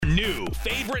new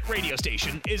favorite radio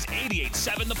station is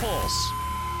 88.7 The Pulse.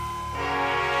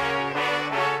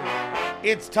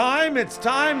 It's time. It's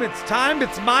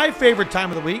my favorite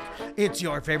time of the week. It's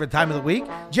your favorite time of the week.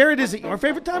 Jared, is it your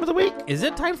favorite time of the week? Is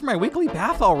it time for my weekly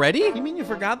bath already? You mean you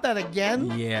forgot that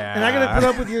again? Yeah. And I gotta put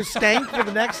up with your stank for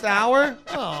the next hour?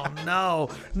 Oh, no.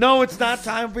 No, it's not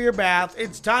time for your bath.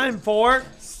 It's time for...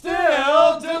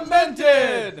 Still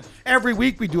Demented! Every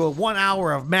week we do a 1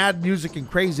 hour of mad music and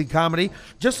crazy comedy,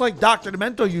 just like Dr.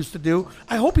 Demento used to do.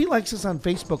 I hope he likes us on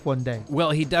Facebook one day. Well,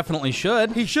 he definitely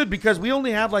should. He should, because we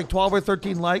only have like 12 or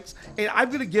 13 likes, and I'm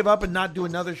going to give up and not do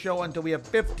another show until we have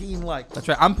 15 likes. That's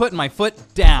right. I'm putting my foot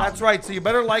down. That's right. So you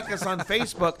better like us on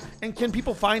Facebook. And can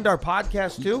people find our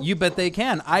podcast too? You bet they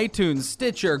can. iTunes,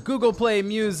 Stitcher, Google Play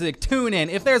Music, TuneIn.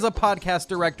 If there's a podcast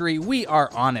directory, we are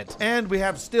on it. And we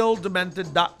have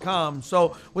stilldemented.com.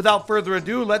 So without further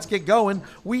ado, let's get going.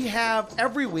 We have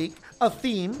every week a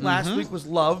theme. Last week was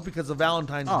love because of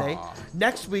Valentine's Day.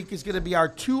 Next week is going to be our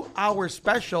 2-hour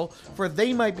special for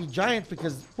They Might Be Giants,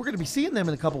 because we're going to be seeing them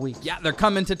in a couple weeks. Yeah, they're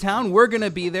coming to town. We're going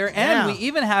to be there. And Yeah. we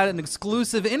even had an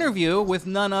exclusive interview with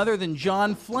none other than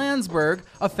John Flansburgh,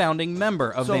 a founding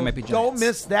member of So They Might Be Giants. don't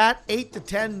miss that, 8 to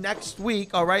 10 next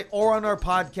week, all right? Or on our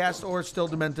podcast or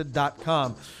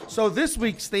stilldemented.com. So this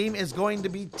week's theme is going to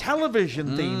be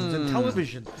television themes and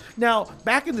television. Now,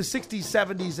 back in the 60s,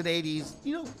 70s, and 80s,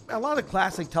 you know, a lot of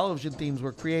classic television themes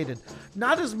were created.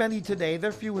 Not as many today.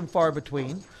 They're few and far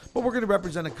between. But we're going to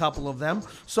represent a couple of them.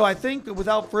 So I think that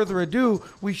without further ado,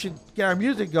 we should get our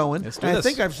music going. Let's do And I this.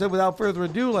 think I've said without further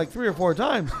ado like 3 or 4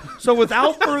 times. So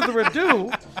without further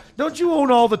ado, don't you own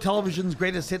all the television's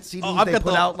greatest hit CDs I've they got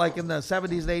put the- out like in the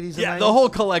 70s, 80s, Yeah, and 90s? the whole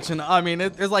collection. I mean,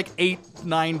 there's like 8,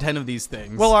 9, 10 of these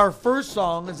things. Well, our first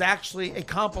song is actually a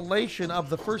compilation of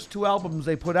the first 2 albums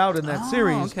they put out in that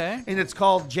series. okay. And it's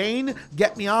called Jane,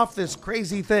 Get Me Off This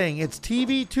Crazy Thing. It's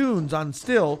TV tunes on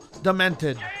Still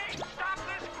Demented. Stop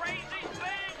this crazy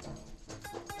thing!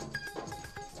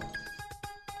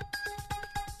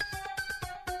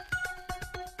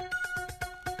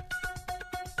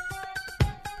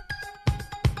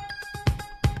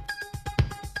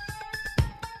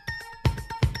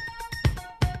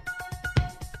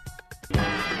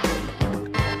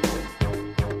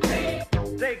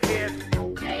 They can't.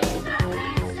 They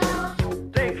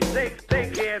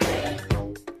can't.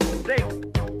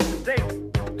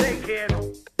 They can't.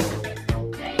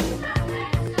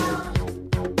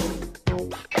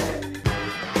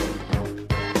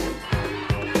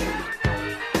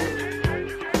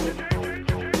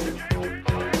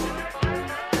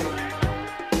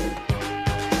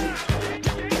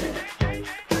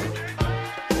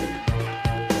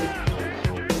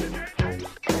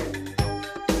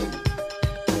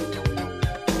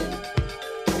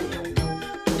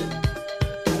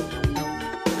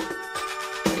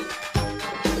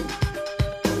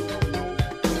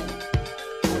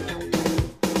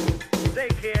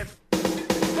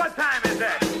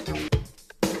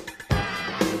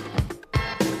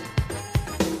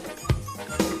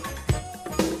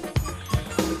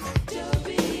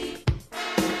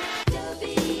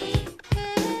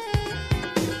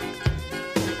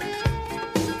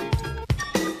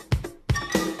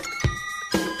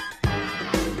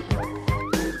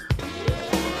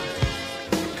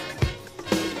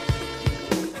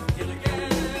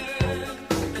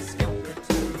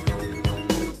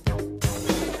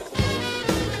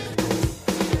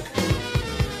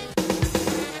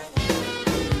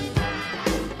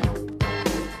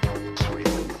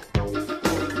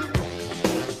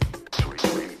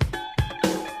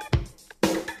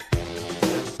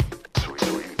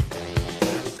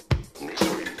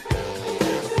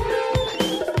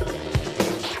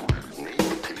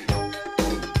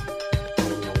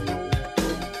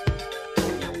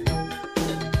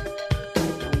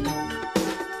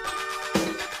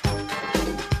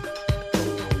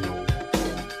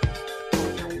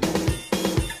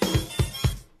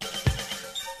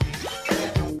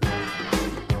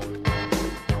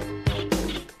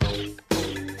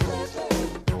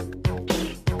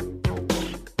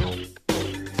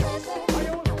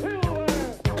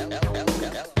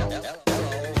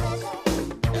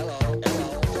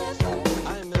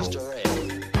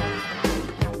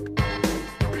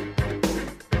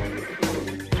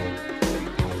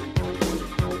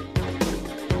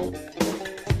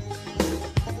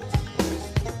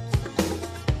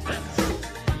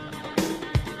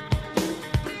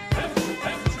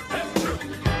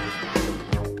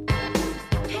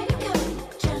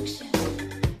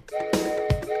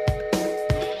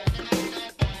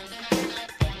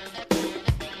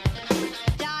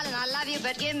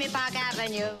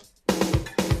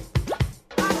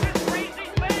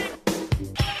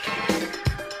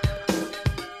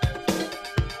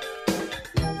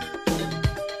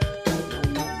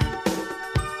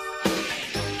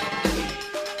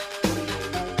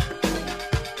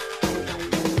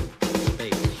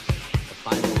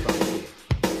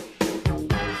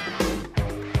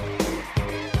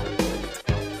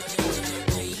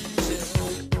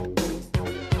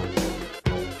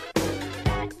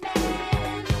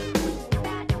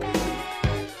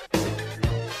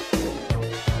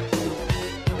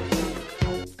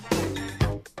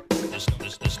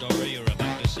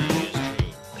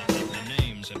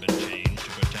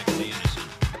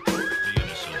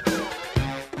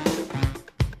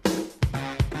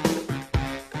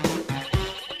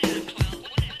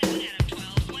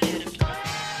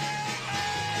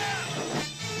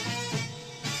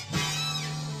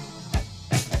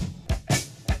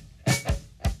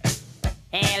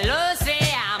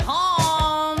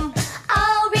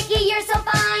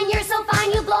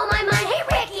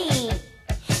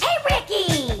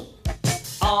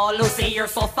 you're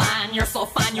so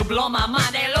fine, you blow my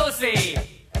mind. Hey, Lucy.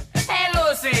 Hey,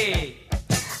 Lucy.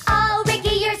 Oh,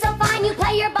 Ricky, you're so fine. You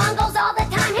play your bongos all the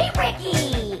time. Hey,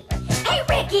 Ricky. Hey,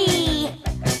 Ricky.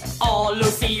 Oh,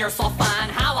 Lucy, you're so fine.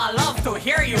 How I love to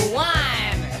hear you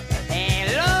whine. Hey,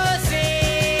 Lucy.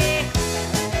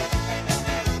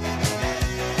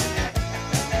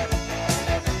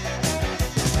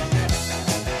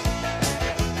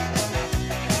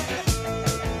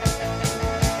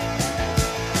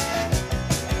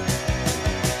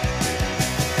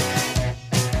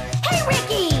 Hey,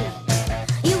 Ricky.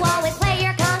 You always play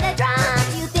your conga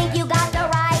drums. You think you got the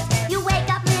right. You wake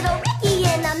up little Ricky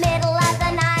in the middle of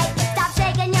the night. Stop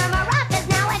shaking your maracas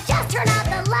now and just turn out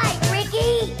the light,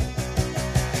 Ricky.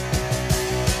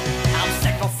 I'm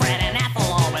sick of Fred and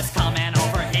Ethel always coming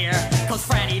over here. Cause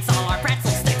Fred eats all our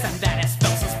pretzel sticks and then he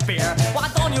spills his beer. Why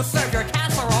don't you serve your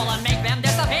casserole and make them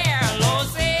disappear,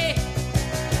 Lucy?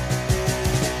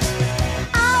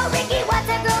 Oh, Ricky, what's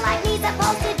a girl like me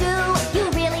supposed to do? You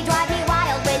really drive me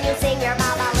wild when you sing your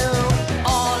babaloo.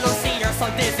 Oh, Lucy, you're so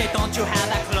dizzy, don't you have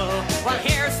a clue? Well,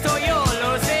 here's to you,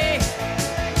 Lucy.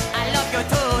 I love you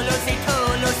too, Lucy,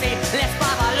 Let's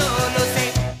babaloo, Lucy.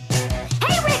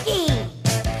 Hey, Ricky,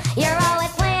 you're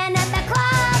always playing at the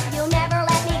club. You never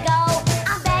let me go.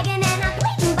 I'm begging and I'm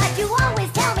pleading, but you always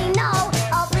tell me no.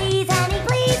 Oh, please, honey,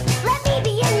 please, let me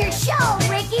be in your show,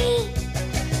 Ricky.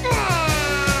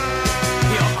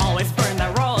 You always burn the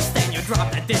roast and you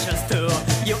drop the dishes too.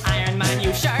 You iron my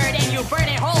new shirt and you burn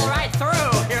it whole right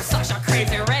through. You're such a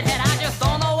crazy redhead, I just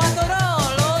don't know what to do,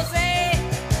 Lucy.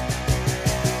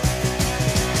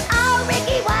 Oh,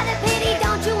 Ricky, what a pity,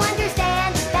 don't you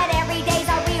understand that every day's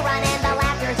a rerun and the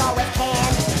laughter's always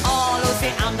canned? Oh,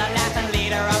 Lucy, I'm the laughing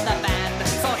leader of the band.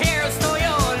 So here's to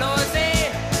you,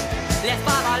 Lucy. Let's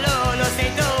babaloo, Lucy,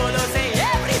 do, Lucy.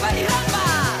 Everybody rumba!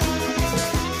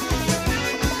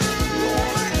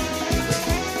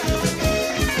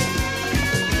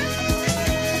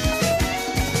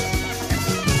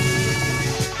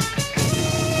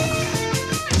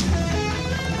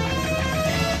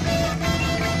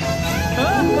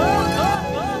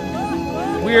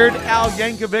 Weird Al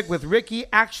Yankovic with Ricky.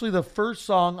 Actually, the first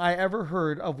song I ever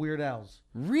heard of Weird Al's.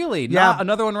 Really? Yeah. Not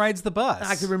Another One Rides the Bus.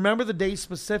 I can remember the day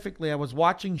specifically. I was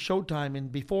watching Showtime, and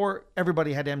before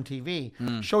everybody had MTV,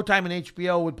 Showtime and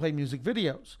HBO would play music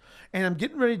videos. And I'm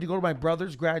getting ready to go to my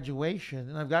brother's graduation,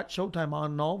 and I've got Showtime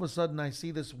on, and all of a sudden I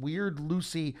see this weird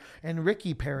Lucy and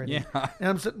Ricky parody. Yeah. And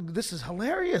I'm saying, this is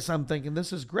hilarious. I'm thinking,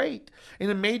 this is great.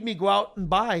 And it made me go out and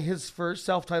buy his first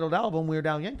self-titled album, Weird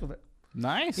Al Yankovic.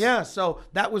 Nice. Yeah, so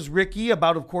that was Ricky,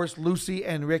 about, of course, Lucy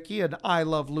and Ricky, and I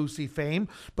Love Lucy fame.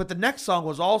 But the next song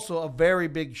was also a very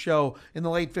big show in the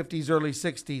late 50s, early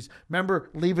 60s. Remember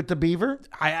Leave It to Beaver?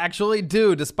 I actually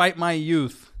do, despite my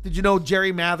youth. Did you know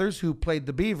Jerry Mathers, who played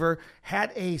the Beaver,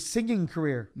 had a singing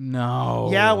career? No.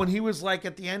 Yeah, when he was like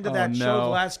at the end of that show no. the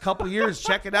last couple of years.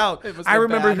 Check it out. It was I so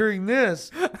remember bad. hearing this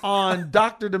on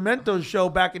Dr. Demento's show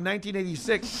back in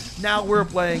 1986. Now we're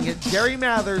playing it. Jerry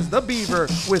Mathers, the Beaver,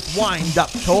 with Wind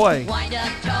Up Toy. Wind up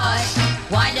toy,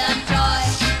 wind up toy.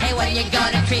 Hey, when you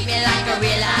gonna treat me like a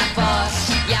real life boy?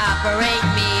 You operate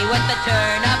me with the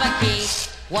turn of a key.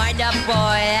 Wind up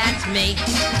boy, that's me.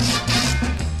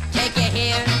 Take you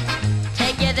here,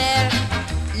 take you there.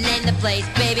 Name the place,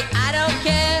 baby, I don't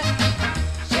care.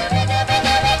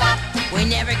 We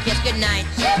never kiss goodnight.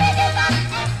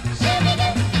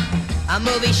 A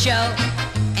movie show,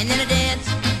 and then a dance.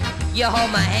 You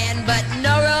hold my hand, but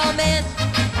no romance.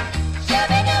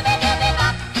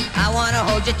 I wanna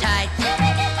hold you tight.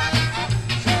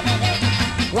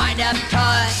 Wind up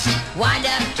toy.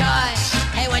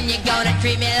 Hey, when you gonna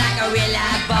treat me like a real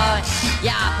life boy? You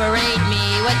operate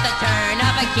me with the turn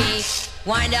of a key.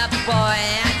 Wind up boy,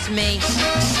 that's me.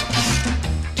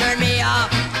 Turn me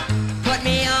off, put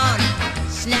me on.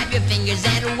 Snap your fingers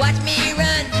and watch me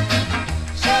run.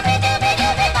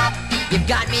 You've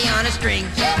got me on a string.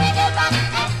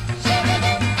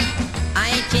 I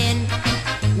ain't tin,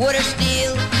 wood or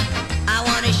steel. I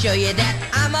wanna show you that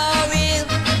I'm all real.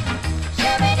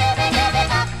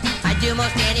 I do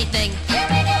most anything.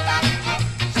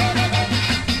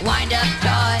 Wind up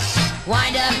toy.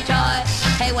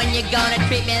 Hey, when you gonna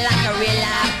treat me like a real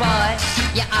life boy?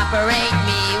 You operate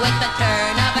me with the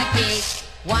turn of a key.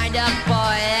 Wind up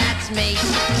boy, that's me.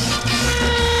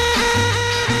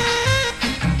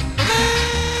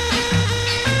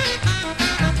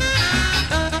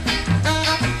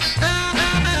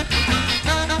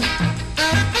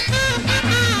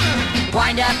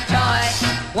 Wind up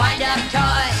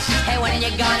toy. Hey, when you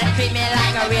gonna treat me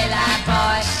like a real life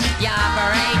boy? You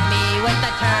operate me with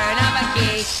the turn of a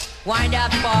key. Wind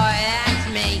up boy, that's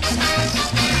me.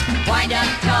 Wind Wind up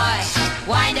toy,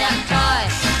 wind up toy.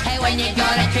 Hey, when you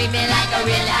gonna treat me like a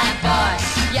real life boy?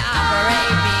 You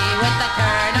operate me with the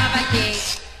turn of a key.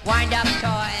 Wind up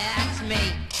toy, that's me.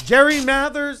 Jerry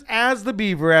Mathers as the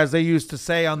Beaver, as they used to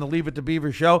say on the Leave It to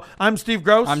Beaver show. I'm Steve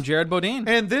Gross. I'm Jared Bodine.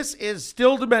 And this is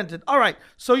Still Demented. All right,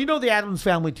 so you know the Addams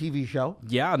Family TV show?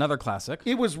 Yeah, another classic.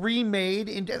 It was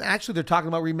remade, actually they're talking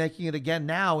about remaking it again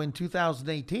now in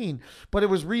 2018, but it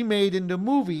was remade into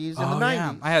movies in the 90s.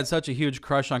 Yeah. I had such a huge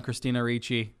crush on Christina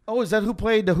Ricci. Oh, is that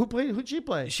who'd she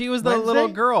play? She was the Wednesday? little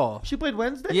girl. She played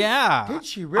Wednesday? Yeah. Did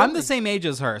she really? I'm the same age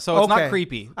as her, so it's not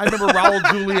creepy. I remember Raul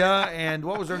Julia and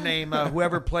what was her name?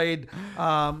 Whoever played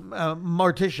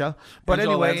Morticia. But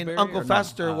Angela anyway, Lansbury, and Uncle or no?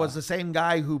 Fester was the same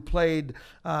guy who played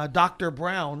Dr.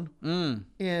 Brown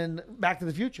in Back to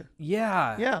the Future.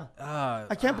 Yeah. Yeah.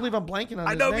 I can't believe I'm blanking on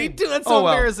his know, name. me too. That's so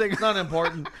embarrassing. It's not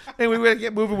important. Anyway, we're going to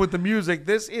get moving with the music.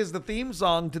 This is the theme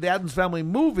song to the Addams Family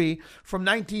movie from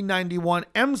 1991.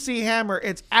 MC Hammer.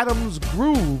 It's Adam's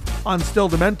Groove on Still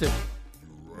Demented.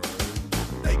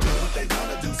 They do what they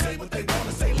wanna do, say what they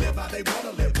wanna say, live how they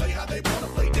wanna live, play how they wanna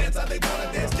play, dance how they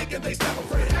wanna dance, kick and they stop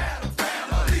afraid.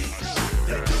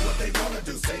 They do what they wanna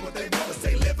do, say what they wanna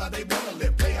say, live how they wanna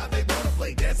live, play how they wanna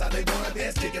play, dance how they wanna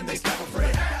dance, kick and they stop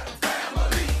afraid.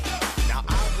 Now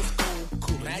I was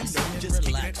cool, now you know, just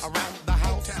kicking it around the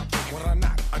house. When I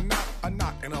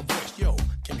knock, and a voice, yo,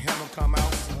 can heaven come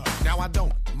out? Now I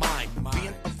don't mind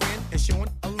being a friend and showing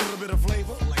a little bit of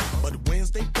flavor. But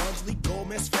Wednesday, Pugsley,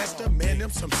 Gomez, Fester, man, them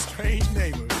some strange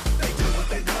neighbors. They do what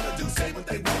they wanna do, say what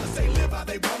they wanna say, live how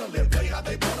they wanna live, play how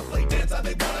they wanna play, dance how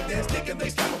they wanna dance, kick and they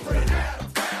stop afraid.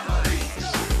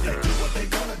 They do what they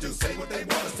wanna do, say what they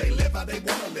wanna say, live how they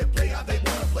wanna live, play how they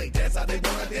wanna play, dance how they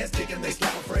wanna dance, kick and they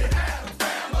stop afraid.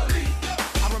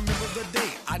 I remember the day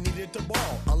I needed to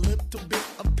borrow a little bit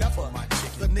of pepper.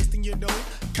 The next thing you know,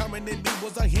 coming in me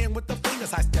was a hand with the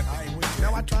fingers I stepped in.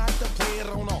 Now I tried to play it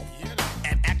on off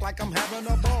and act like I'm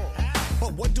having a ball.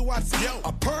 But what do I see?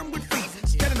 A perm with feet,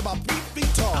 standing about 3 feet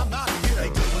tall. I'm out of here. They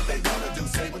do what they wanna do,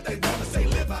 say what they wanna say,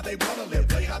 live how they wanna live,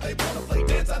 play how they wanna play,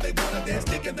 dance how they wanna dance,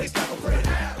 kick and they stop afraid.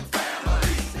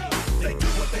 They do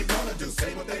what they wanna do,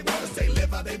 say what they wanna say,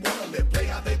 live how they wanna live, play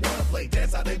how they wanna play,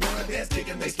 dance how they wanna dance, kick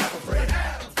and they stop afraid.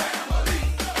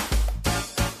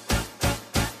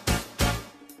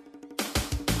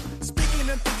 Speaking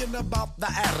and thinking about the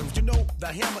Addams, you know the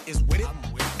Hammer is with it.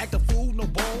 Act a fool, no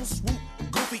bones, swoop,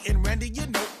 Goofy and Randy, you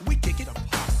know we kick it.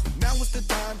 Now it's the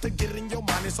time to get it in your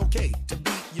mind. It's okay to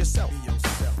be yourself.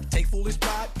 Take foolish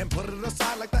pride and put it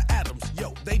aside like the Addams.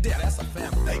 Yo, they did. That's a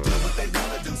family. They do what they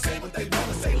wanna do, say what they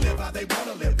wanna say, live how they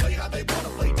wanna live, play how they wanna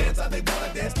play, dance how they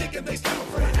wanna dance, kick and they stop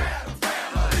afraid.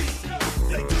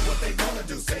 They do what they wanna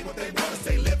do, say what they wanna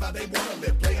say, live how they wanna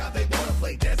live, play how they wanna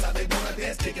play, dance how they wanna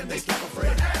dance, kick and they stop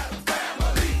afraid.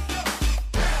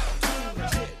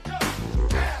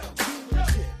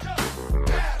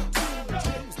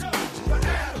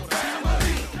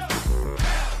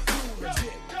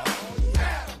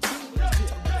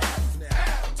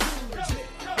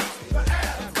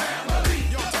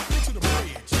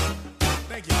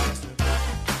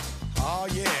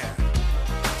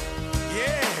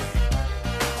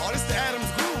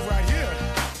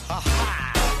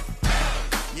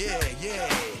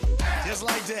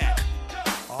 Like that.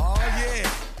 Oh yeah.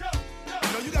 You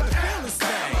know you got to feel this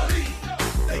thing.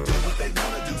 They do what they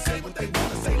wanna do, say what they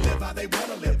wanna say, live how they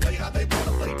wanna live, play how they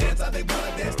wanna play, dance how they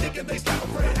wanna dance, kick and they stop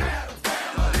afraid.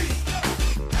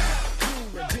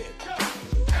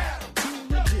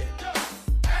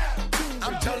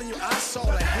 I'm telling you, I saw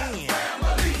the hand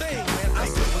thing, man. I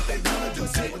see what they wanna do,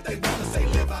 say what they wanna say,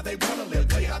 live how they wanna live,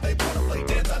 play how they wanna play,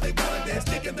 dance how they wanna dance,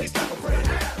 kick and they stop afraid.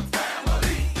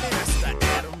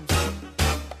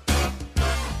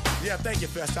 Yeah, thank you,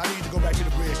 Fester. I need to go back to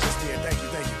the bridge just then. Thank you.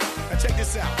 Now check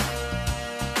this out.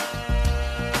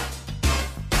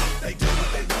 They do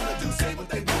what they wanna do, say what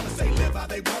they wanna say, live how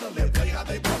they wanna live, play how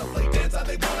they wanna play, dance how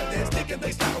they wanna dance, kick and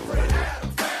they stop afraid.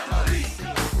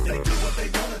 They do what they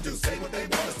wanna do, say what they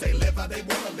wanna say, live how they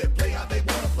wanna live, play how they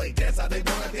wanna play, dance how they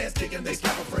wanna dance, kick and they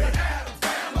stop afraid.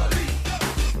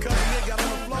 Cousin Nick got on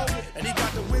the floor and he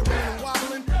got the wiggling and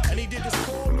wobbling and he did this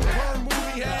cool new perm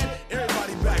move he had.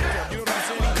 Everybody backed up. You know what I'm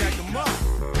saying? He backed them up.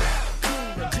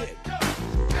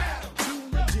 Too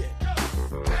legit.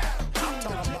 I'm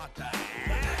talking about that.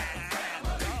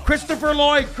 Christopher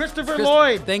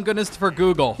Lloyd. Thank goodness for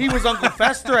Google. He was Uncle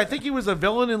Fester. I think he was a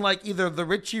villain in like either the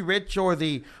Richie Rich or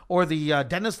the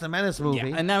Dennis the Menace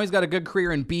movie. Yeah, and now he's got a good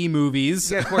career in B movies.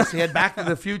 Yeah, of course, he had Back to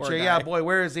the Future. Yeah, boy,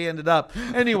 where has he ended up?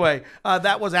 Anyway,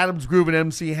 that was Adam's Groove and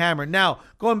MC Hammer. Now,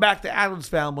 going back to Adam's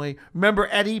Family, remember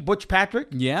Eddie Butch Patrick?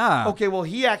 Yeah. Okay, well,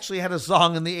 he actually had a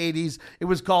song in the 80s. It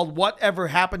was called Whatever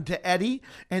Happened to Eddie,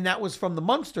 and that was from the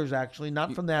Munsters, actually,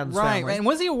 not from the Adams Family. Right, and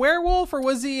was he a werewolf or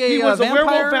was he a He was vampire? a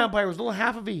werewolf vampire. It was a little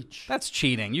half of each. That's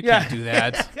cheating. You can't do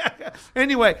that.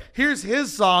 Anyway, here's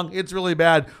his song. It's really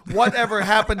bad. Whatever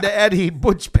Happened to Eddie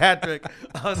Butch Patrick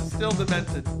on Still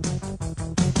Demented.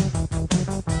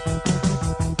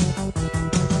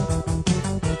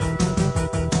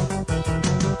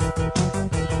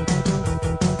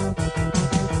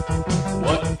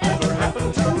 Whatever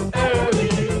happened to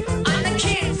Eddie? I'm the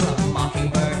kid from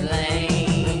Mockingbird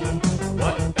Lane.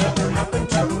 Whatever happened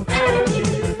to Eddie?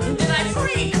 Did I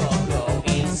freak or go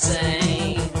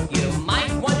insane? You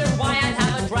might wonder why I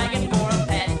have a dragon for a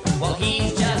pet. Well,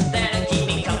 he's just there to keep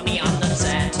me company on the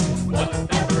set.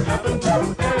 Whatever happened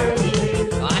to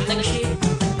Eddie? I'm the kid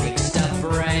with big stuff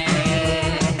brain.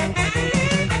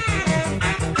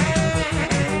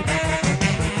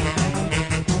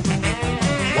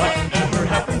 Whatever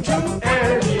happened to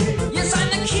Eddie? Yes, I'm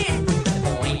the kid with the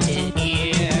pointed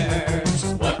ears.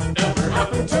 Whatever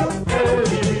happened to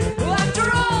Eddie? After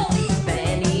all these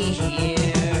many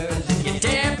years, if you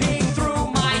dare peek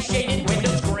through my shaded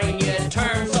window screen, you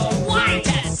turn so white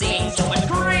as seeing so much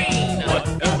green.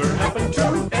 Whatever happened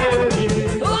to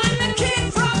Eddie? I'm the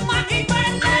kid from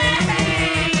Mockingbird Lane.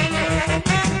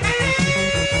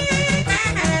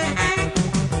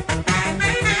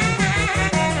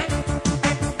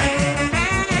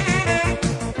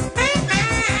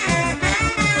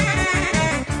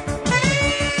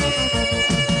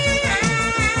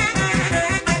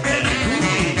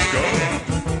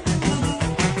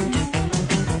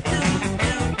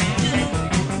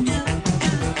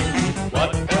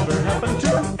 Whatever happened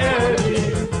to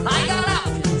Eddie? I got up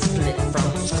and split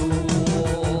from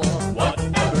school,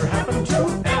 Whatever happened to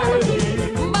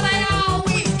Eddie? but I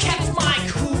always kept my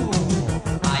cool.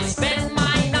 I spent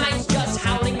my nights just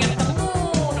howling at the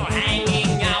moon or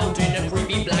hanging out in a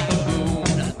creepy black lagoon.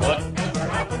 Whatever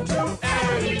happened to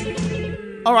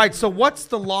Eddie? All right, so what's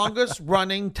the longest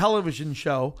running television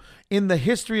show in the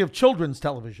history of children's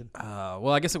television?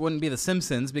 Well, I guess it wouldn't be The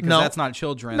Simpsons because No. that's not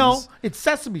children's. No, it's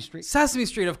Sesame Street. Sesame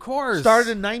Street, of course.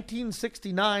 Started in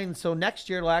 1969, so next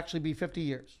year it'll actually be 50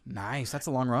 years. Nice. That's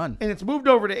a long run. And it's moved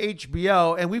over to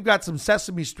HBO, and we've got some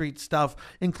Sesame Street stuff,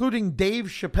 including Dave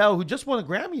Chappelle, who just won a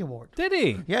Grammy Award. Did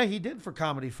he? Yeah, he did for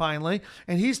comedy finally,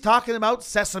 and he's talking about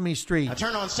Sesame Street. I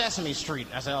turned on Sesame Street.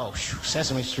 I said, oh, phew,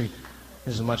 Sesame Street.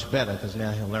 This is much better because now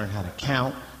he'll learn how to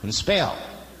count and spell.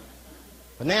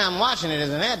 But now I'm watching it as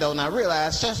an adult and I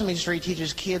realize Sesame Street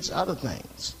teaches kids other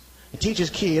things. It teaches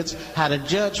kids how to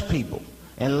judge people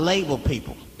and label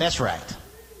people. That's right.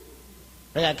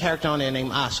 They got a character on there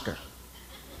named Oscar.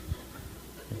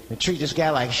 They treat this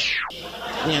guy like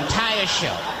the entire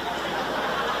show.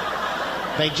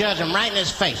 They judge him right in his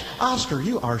face. Oscar,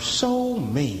 you are so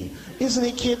mean. Isn't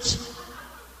it, kids?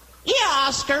 Yeah,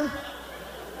 Oscar.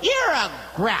 You're a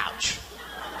grouch.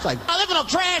 It's like, I live in a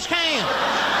trash can.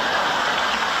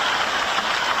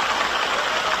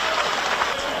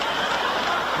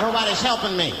 Nobody's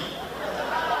helping me.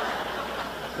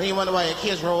 Then you wonder why your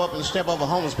kids grow up and step over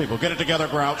homeless people. Get it together,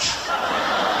 grouch.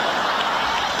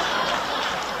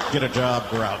 Get a job,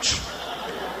 grouch.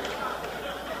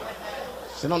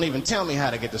 So don't even tell me how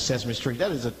to get to Sesame Street.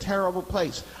 That is a terrible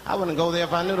place. I wouldn't go there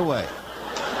if I knew the way.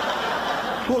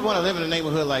 Who would want to live in a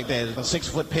neighborhood like that?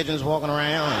 6-foot pigeons walking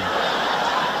around,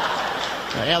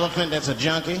 and an elephant that's a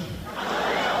junkie.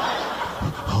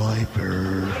 Hi,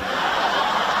 bird.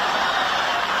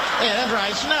 Yeah, that's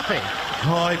right, Snuffy.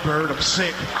 Hi, bird, I'm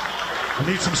sick. I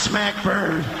need some smack,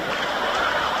 bird.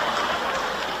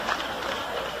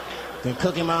 Then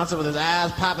Cookie Monster with his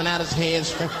eyes popping out his head.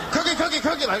 Cookie, cookie,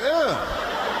 cookie, like, ugh.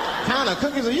 What kind of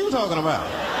cookies are you talking about?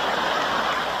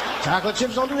 Chocolate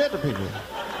chips don't do that to people.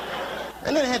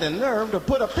 And then they had the nerve to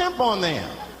put a pimp on there.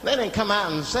 They didn't come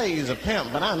out and say he's a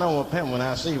pimp, but I know a pimp when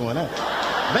I see one.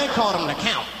 They called him the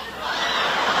Count.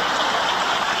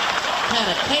 Had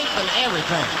a cape and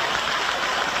everything.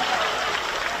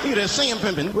 You just see him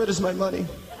pimping. Where is my money?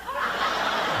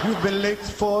 You've been late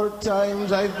 4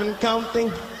 times. I've been counting.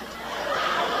 1,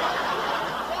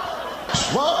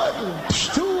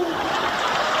 2,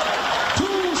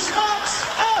 2 stocks.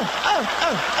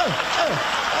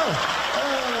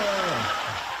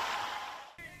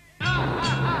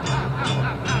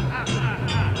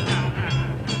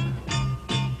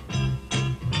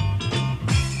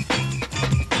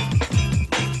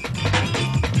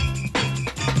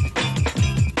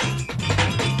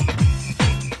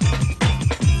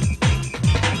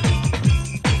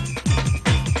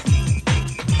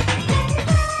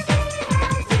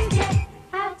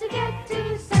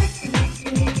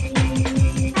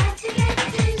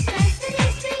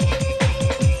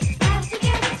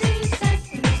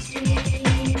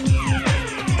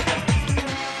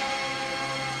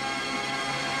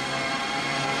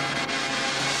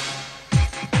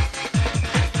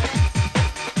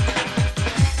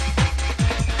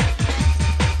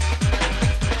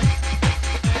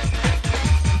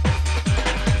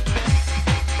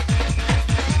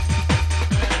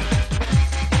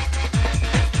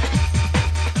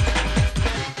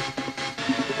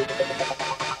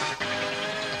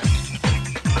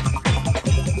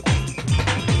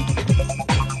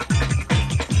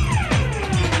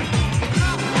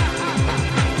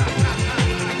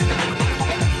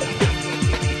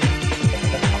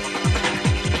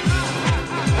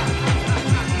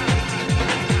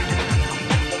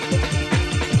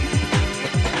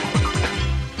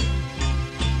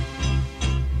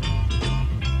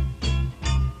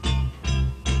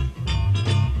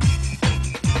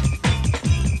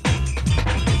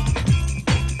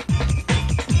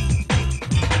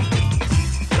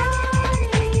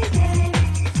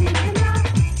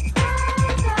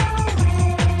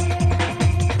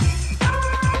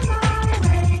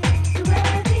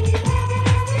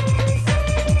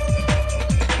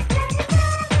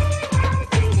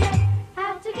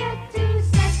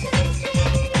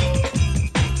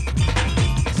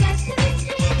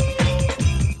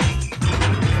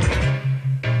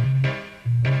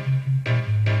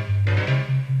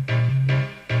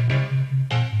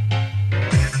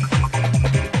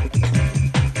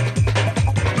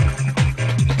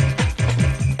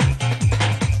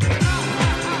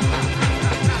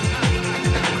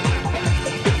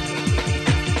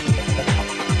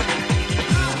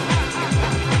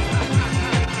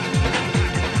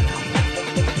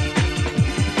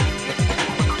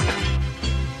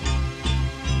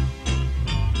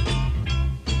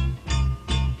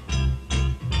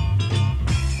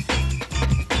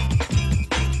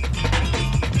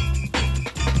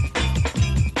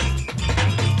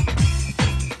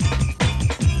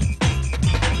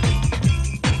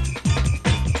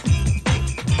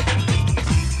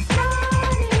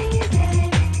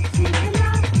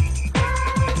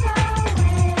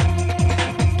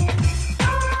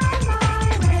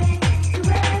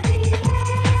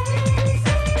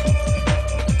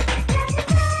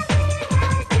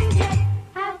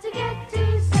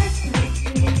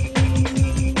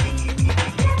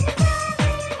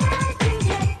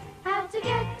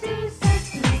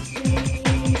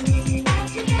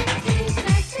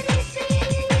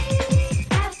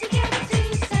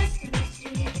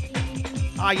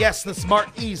 Yes, the Smart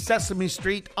E Sesame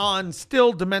Street on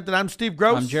Still Demented. I'm Steve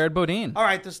Gross. I'm Jared Bodine. All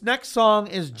right, this next song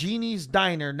is Jeannie's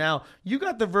Diner. Now, you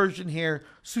got the version here.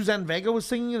 Suzanne Vega was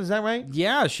singing it, is that right?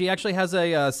 Yeah, she actually has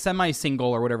a semi-single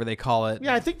or whatever they call it.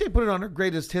 Yeah, I think they put it on her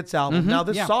Greatest Hits album. Now,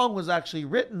 this song was actually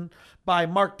written by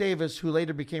Mark Davis, who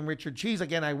later became Richard Cheese.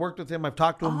 Again, I worked with him. I've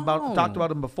talked to him talked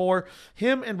about him before.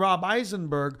 Him and Rob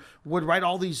Eisenberg would write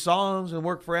all these songs and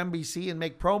work for NBC and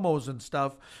make promos and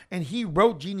stuff. And he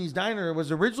wrote Jeannie's Diner. It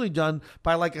was originally done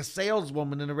by like a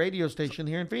saleswoman in a radio station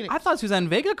here in Phoenix. I thought Suzanne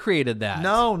Vega created that.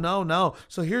 No.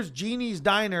 So here's Jeannie's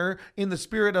Diner in the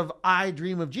spirit of I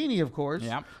Dream of Jeannie, of course.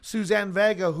 Yep. Suzanne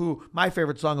Vega, who my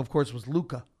favorite song, of course, was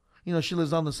Luca. You know, she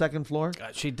lives on the second floor.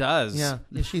 She does. Yeah,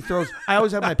 and she throws. I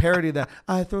always have my parody of that.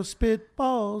 I throw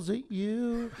spitballs at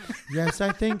you. Yes,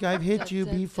 I think I've hit you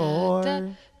before.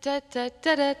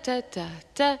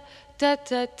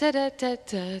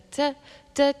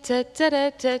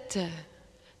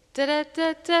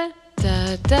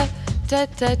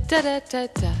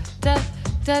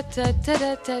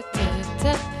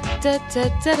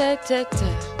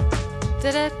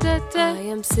 I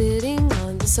am sitting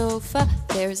on the sofa,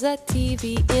 there's a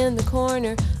TV in the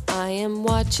corner. I am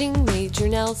watching Major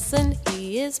Nelson,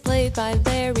 he is played by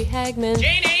Larry Hagman.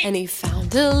 Janie! And he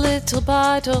found a little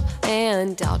bottle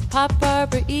and out popped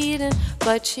Barbara Eden.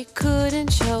 But she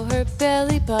couldn't show her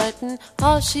belly button,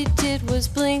 all she did was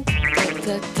blink.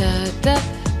 Da da da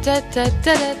da da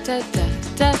da da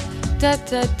da da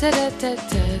da da da da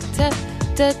da.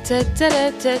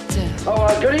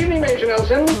 Good evening, Major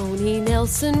Nelson. Tony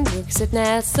Nelson works at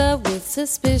NASA with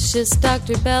suspicious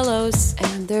Dr. Bellows.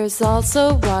 And there's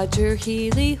also Roger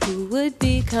Healy, who would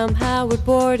become Howard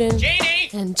Borden. Jeannie!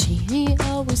 And Jeannie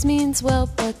always means well,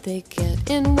 but they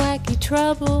get in wacky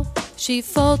trouble. She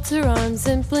folds her arms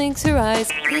and blinks her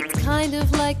eyes. It's kind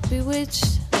of like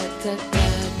Bewitched. Da da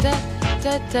da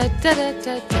da da da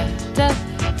da da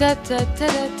da da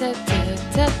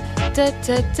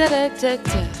da da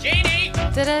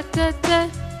da.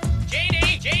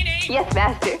 Jeannie! Jeannie! Yes,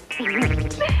 Master.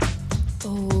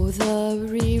 Oh, the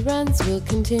reruns will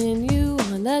continue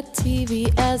on the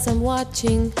TV as I'm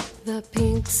watching the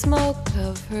pink smoke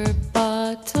of her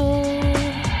bottle.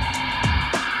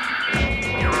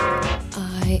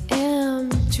 I am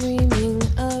dreaming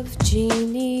of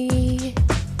Jeannie.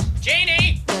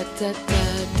 Jeannie! Da da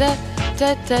da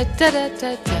da da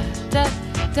da da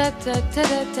da da da da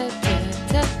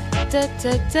da da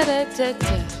da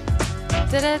da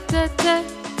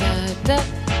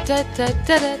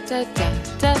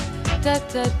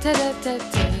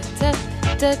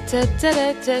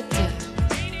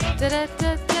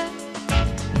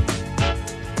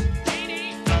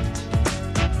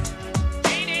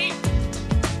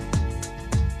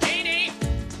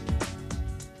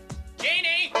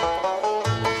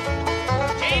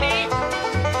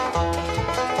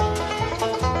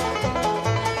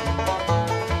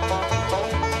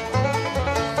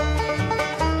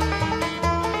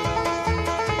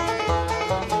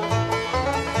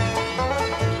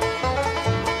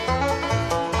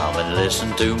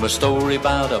Listen to my story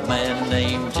about a man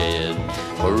named Jed.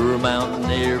 Poor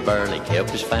mountaineer barely kept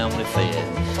his family fed.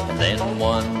 And then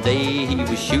one day he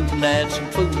was shooting at some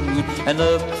food, and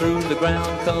up through the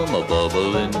ground come a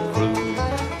bubbling crude.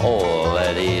 All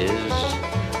that is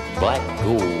black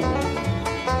gold,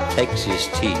 Texas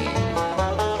tea.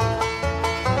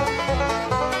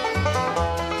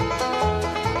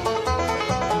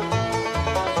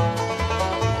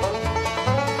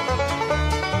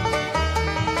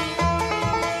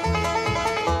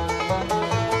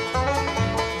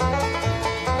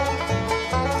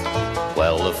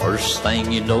 First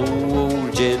thing you know,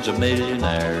 old Jed's a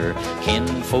millionaire. Kin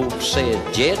folks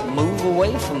said, Jed, move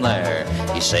away from there.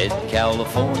 He said,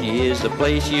 California is the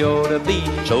place you ought to be.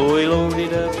 So he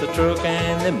loaded up the truck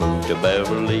and they moved to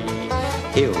Beverly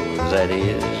Hills, that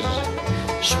is,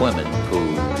 swimming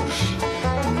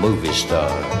pools, movie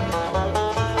stars.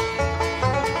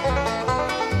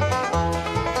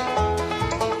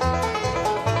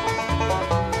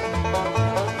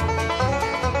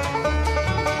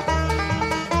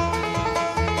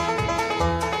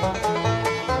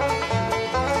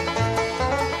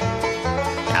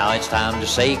 It's time to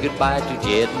say goodbye to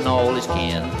Jed and all his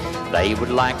kin. They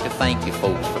would like to thank you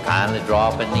folks for kindly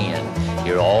dropping in.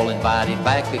 You're all invited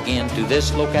back again to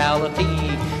this locality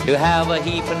to have a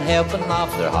heaping helping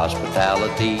of their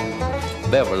hospitality.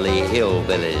 Beverly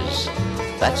Hillbillies,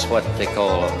 that's what they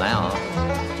call them now.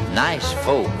 Nice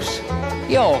folks.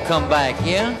 Y'all come back,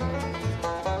 yeah?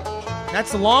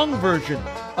 That's the long version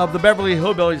of the Beverly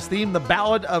Hillbillies theme, the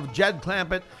ballad of Jed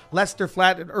Clampett, Lester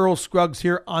Flatt, and Earl Scruggs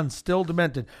here on Still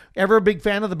Demented. Ever a big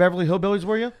fan of the Beverly Hillbillies,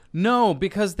 were you? No,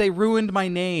 because they ruined my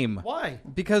name. Why?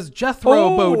 Because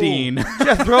Jethro Bodine.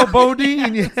 Jethro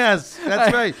Bodine, yes,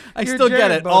 that's right. I You're still get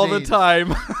Jared it all the Bodine.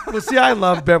 time. Well, see, I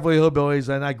love Beverly Hillbillies,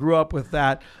 and I grew up with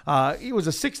that. It was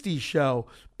a 60s show,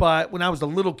 but when I was a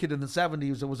little kid in the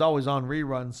 70s, it was always on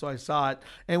reruns, so I saw it,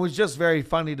 and it was just very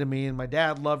funny to me, and my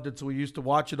dad loved it, so we used to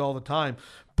watch it all the time.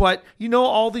 But, you know,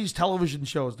 all these television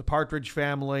shows, the Partridge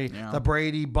Family, the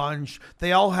Brady Bunch,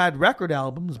 they all had record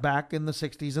albums back in the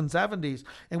 60s and 70s.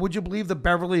 And would you believe the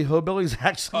Beverly Hillbillies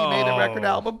actually made a record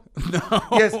album? No.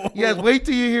 Yes, wait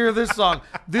till you hear this song.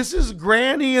 This is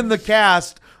Granny and the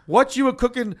Cast. What you a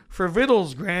cooking for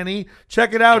vittles, Granny?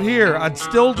 Check it out here on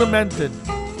Still Demented.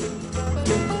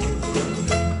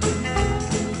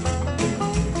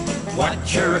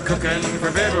 What you're a-cooking for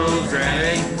victuals,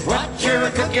 Granny? What you're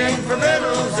a-cooking for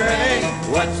victuals, Granny?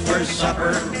 What's for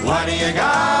supper? What do you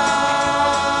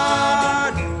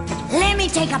got? Let me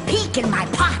take a peek in my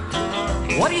pot.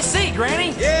 What do you see,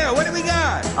 Granny? Yeah, what do we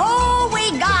got? Oh,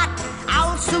 we got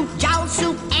owl soup, jowl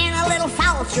soup, and a little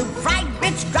fowl soup. Fried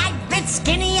bits, dried bits,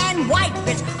 skinny and white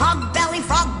bits. Hog belly,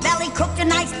 frog belly, cooked in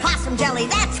nice possum jelly.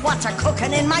 That's what's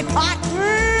a-cooking in my pot.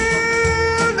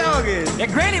 Doggies. Yeah,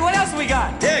 Granny, what else we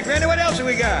got? Yeah, Granny, what else have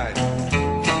we got?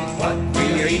 What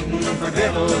we eating for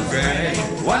victuals, Granny?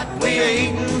 What we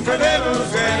eating for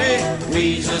victuals, Granny?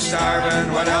 We's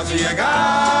a-starving, what else have you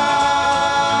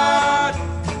got?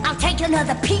 I'll take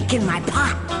another peek in my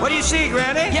pot. What do you see,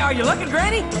 Granny? Yeah, are you looking,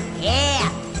 Granny?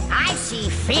 Yeah, I see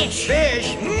fish.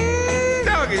 Fish?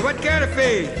 Doggies, what kind of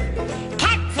fish?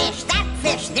 Catfish, that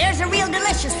fish, there's a real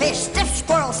delicious fish. Stiff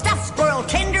squirrel, stuffed squirrel,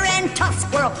 tender and tough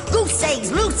squirrel. Goose eggs,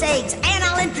 loose eggs, and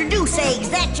I'll introduce eggs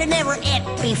that you never ate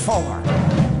before.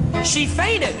 She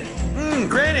fainted.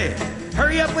 Granny,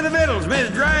 hurry up with the victuals. Miss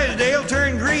Drysdale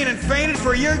turned green and fainted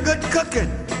for your good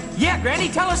cooking. Yeah, Granny,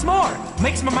 tell us more.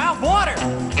 Makes my mouth water.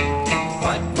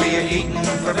 What we a eating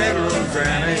for victuals,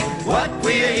 Granny? What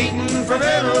we a eating for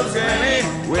victuals, Granny?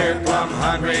 We're plumb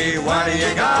hungry, what do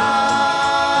you got?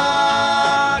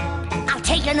 I'll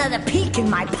take another peek in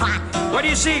my pot. What do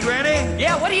you see, Granny?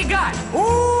 Yeah, what do you got?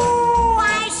 Ooh,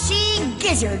 I see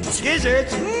gizzards.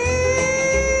 Gizzards?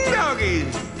 Doggies,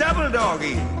 double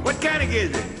doggy. What kind of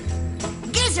gizzard?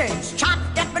 Gizzards,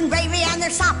 chopped up in gravy and they're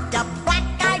sopped up.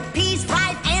 Black-eyed peas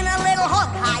fried and a little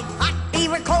hog hide. Hot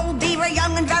beaver, cold beaver,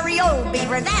 young and very old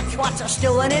beaver. That's what's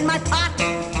a-stewing in my pot.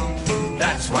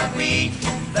 That's what we eat.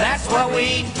 That's what we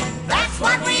eat. That's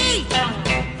what we eat.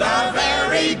 The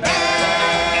very best.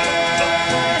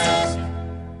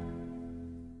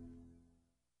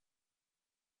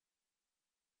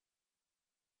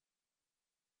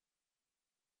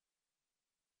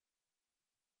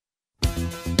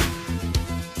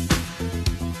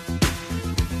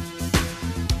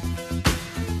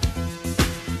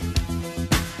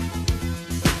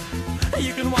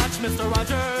 You can watch Mr.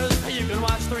 Rogers, you can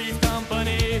watch Three's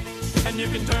Company, and you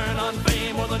can turn on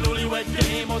Fame or the Newlywed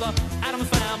Game or the Addams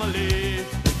Family.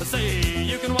 Say,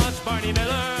 you can watch Barney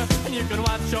Miller, and you can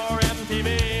watch your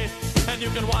MTV, and you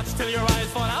can watch till your eyes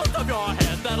fall out of your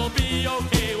head. That'll be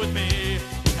okay with me.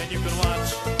 And you can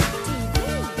watch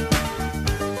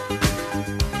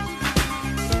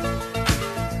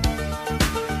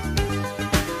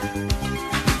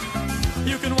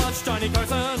You can watch Johnny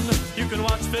Carson, you can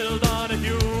watch Phil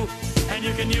Donahue, and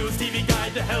you can use TV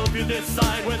Guide to help you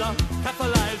decide with a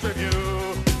capitalized review.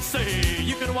 Say,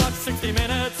 you can watch 60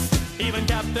 Minutes, even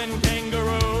Captain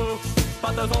Kangaroo,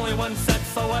 but there's only one set,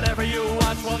 so whatever you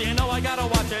watch, well, you know I gotta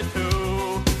watch it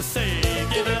too. Say,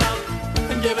 give it up,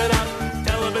 give it up,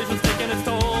 television's taking its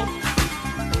toll.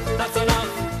 That's enough,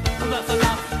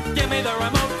 give me the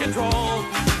remote control.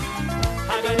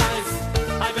 I've been nice,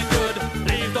 I've been good,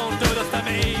 please don't do this to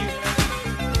me.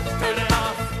 Turn it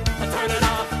off,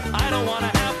 I don't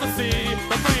wanna have to see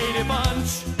the Brady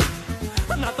Bunch.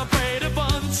 Not the Brady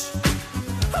Bunch,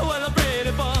 well, the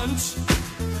Brady Bunch.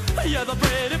 Yeah, the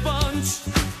Brady Bunch.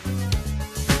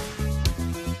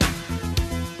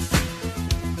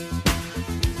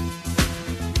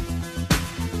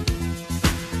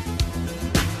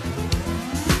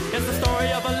 It's the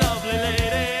story of a lovely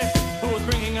lady who was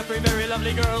bringing up three very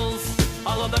lovely girls.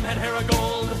 All of them had hair of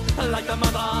gold, like the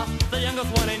mother, the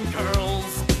youngest one in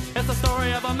curls. It's the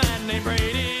story of a man named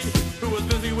Brady who was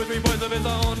busy with three boys of his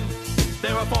own.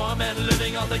 There were four men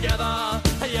living all together,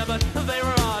 yeah, but they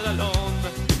were all alone.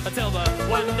 Until the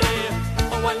one day,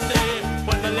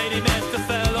 when the lady met the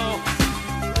fellow,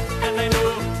 and they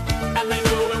knew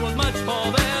it was much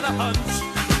more than a hunch,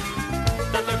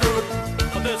 that this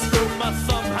group must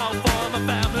somehow form a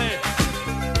family.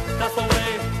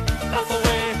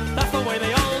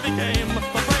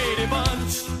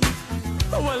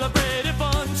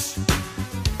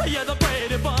 Yeah, the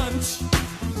Brady Bunch.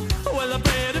 Well, the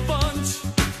Brady Bunch.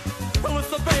 Oh, it's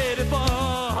the Brady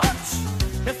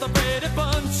Bunch. It's the Brady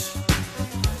Bunch.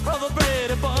 Oh, the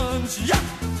Brady Bunch. Yeah.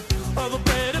 Oh, the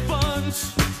Brady Bunch.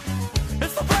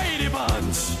 It's the Brady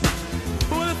Bunch.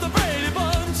 Well, it's the Brady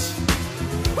Bunch.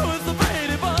 Oh, it's the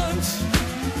Brady Bunch.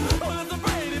 Oh, it's the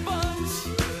Brady Bunch.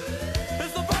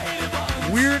 It's the Brady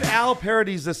Bunch. Weird Al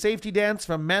parodies the safety dance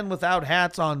from Men Without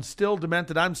Hats on Still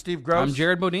Demented. I'm Steve Gross. I'm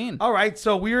Jared Bodine. All right,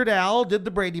 so Weird Al did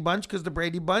the Brady Bunch because the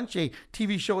Brady Bunch, a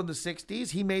TV show in the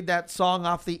 60s, he made that song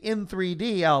off the In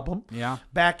 3D album. Yeah.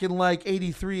 Back in like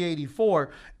 83,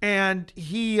 84. And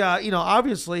he,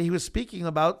 obviously he was speaking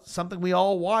about something we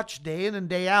all watch day in and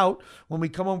day out when we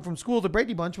come home from school. The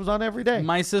Brady Bunch was on every day.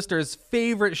 My sister's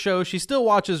favorite show. She still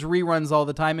watches reruns all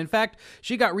the time. In fact,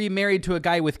 she got remarried to a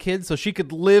guy with kids so she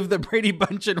could live the Brady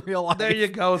Bunch in real life. There you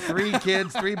go. 3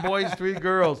 kids, 3 boys, 3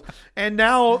 girls. And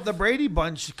now the Brady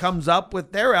Bunch comes up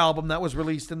with their album that was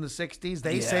released in the 60s.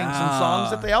 They sang some songs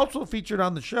that they also featured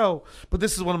on the show. But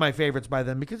this is one of my favorites by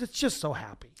them because it's just so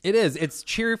happy. It is. It's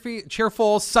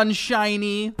cheerful,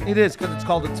 sunshiny. It is because it's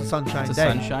called It's a Sunshine It's a Day.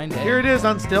 Sunshine Day. Here it is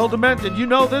on Still Demented. You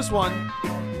know this one.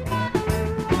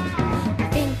 I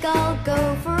think I'll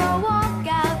go for a walk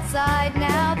outside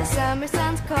now. The summer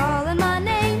sun's calling my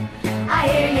name. I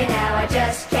hear you now, I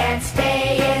just can't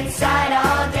stay inside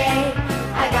all day.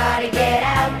 I gotta get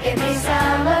out, give me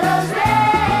some of those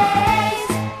rays.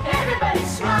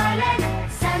 Everybody's smiling,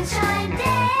 sunshine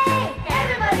day.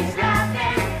 Everybody's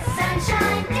laughing,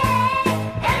 sunshine day.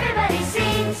 Everybody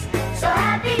seems so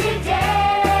happy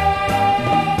today.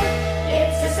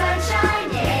 It's a sunshine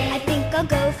day. I think I'll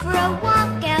go for a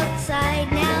walk outside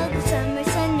now. The summer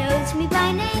sun knows me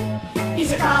by name.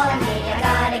 He's calling me, I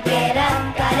gotta get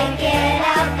up, gotta get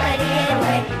out, gotta get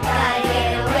away, gotta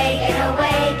get away, get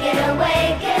away, get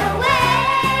away, get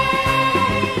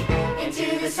away into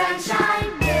the sunshine.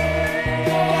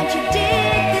 Can't you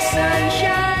dig the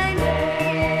sunshine?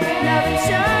 Love and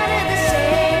sun are the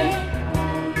same.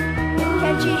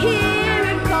 Can't you hear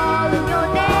him calling your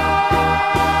name?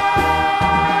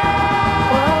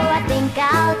 Oh, I think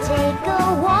I'll take a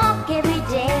walk every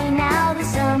day now. The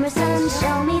summer sun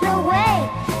show me the way.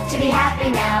 To be happy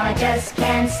now, I just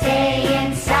can't stay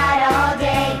inside all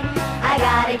day. I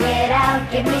gotta get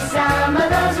out, give me some of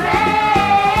those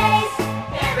rays.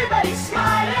 Everybody's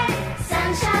smiling,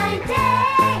 sunshine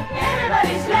day.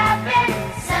 Everybody's laughing,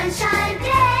 sunshine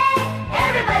day.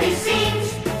 Everybody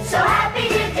seems so happy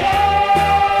today.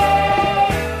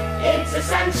 It's a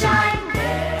sunshine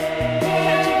day.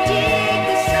 Can't you dig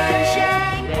the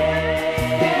sunshine?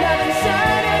 Love and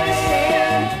sun are the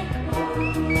same.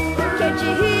 Can't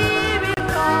you hear him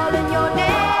calling your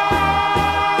name?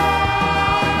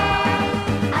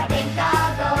 I think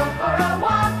I'll go for a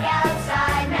walk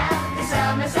outside now. The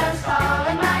summer sun's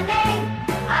calling my name.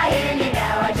 I hear you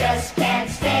now, I just can't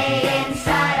stay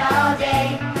inside all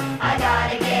day. I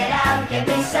gotta get out, give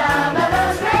me some of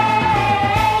those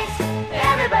rays.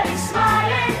 Everybody's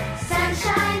smiling,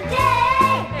 sunshine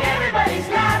day. Everybody's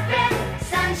laughing,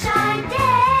 sunshine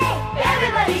day.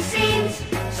 Everybody seems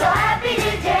so happy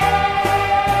today.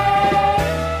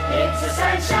 It's a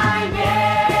sunshine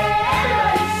day.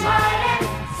 Everybody's smiling,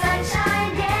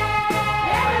 sunshine day.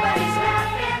 Everybody's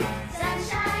laughing,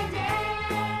 sunshine day.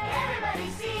 Everybody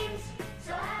seems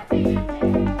so happy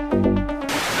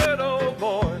today. Good old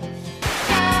boy.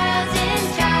 Girls in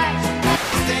charge.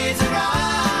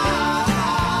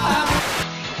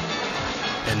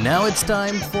 And now it's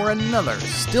time for another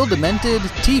Still Demented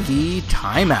TV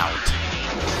Timeout.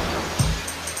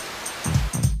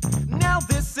 Now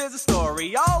this is a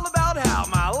story all about how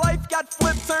my life got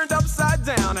flipped, turned upside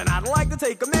down. And I'd like to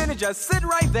take a minute, just sit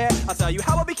right there. I'll tell you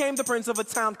how I became the prince of a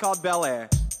town called Bel Air.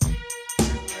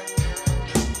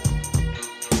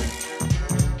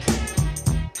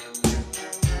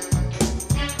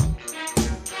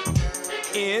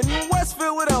 In West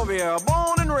Philadelphia,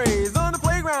 born and raised on the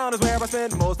playground is where I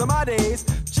spent most of my days.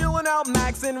 Chilling out,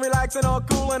 maxing, relaxing, all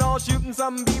cool and all, shooting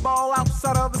some b-ball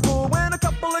outside of the school. When a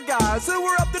couple of guys who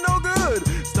were up to no good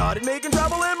started making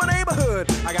trouble in my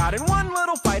neighborhood. I got in one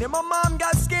little fight and my mom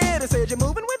got scared and said, "You're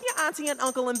moving with your auntie and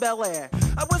uncle in Bel Air."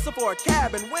 I whistled for a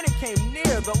cab and when it came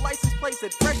near, the license plate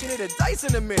said fresh and it had dice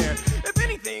in the mirror. If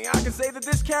anything, I could say that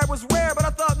this cab was rare, but I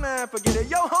thought, man, forget it.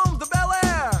 Yo, home's the Bel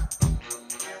Air.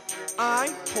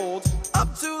 I pulled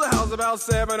up to the house about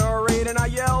 7 or 8 and I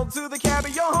yelled to the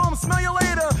cabbie, "Yo, home, smell you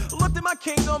later." Looked at my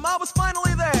kingdom, I was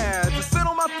finally there to sit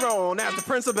on my throne as the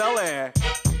Prince of Bel Air.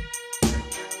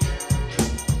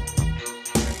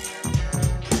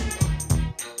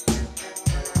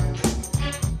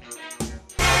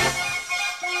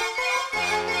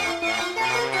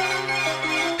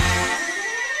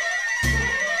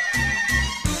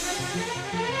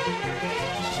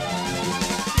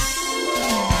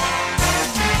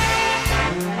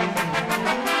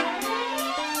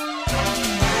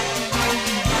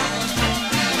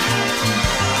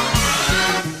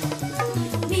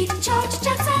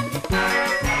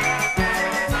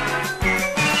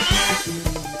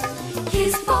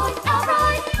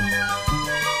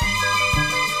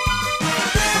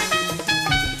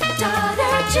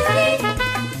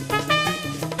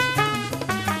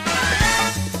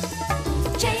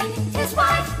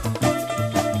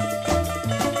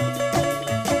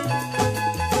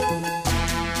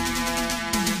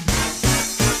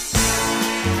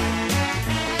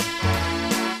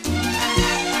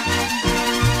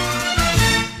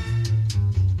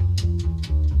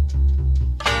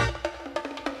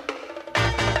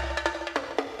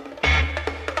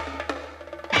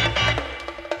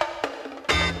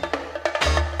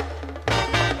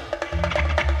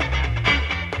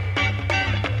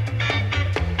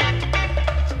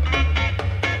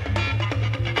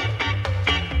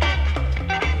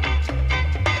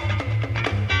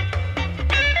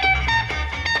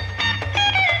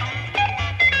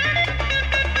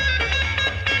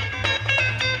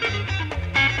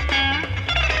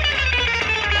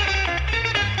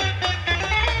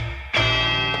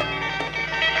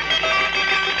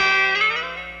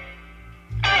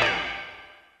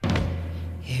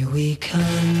 Here we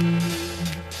come,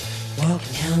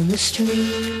 walking down the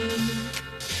street.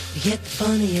 We get the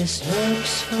funniest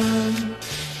looks from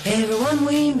everyone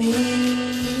we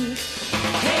meet.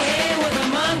 Hey, we're the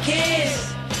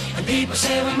monkeys, and people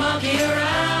say we monkey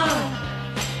around,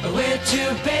 but we're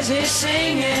too busy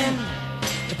singing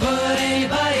to put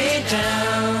anybody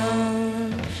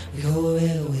down. We go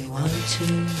wherever we want to,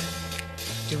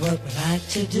 do what we like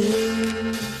to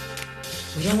do.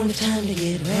 We don't have time to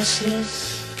get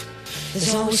restless,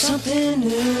 there's always something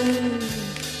new.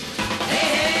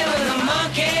 Hey, we're the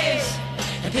monkeys,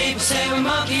 and people say we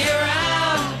monkey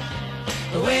around,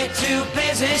 but we're too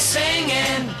busy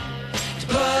singing to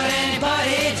put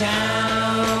anybody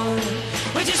down.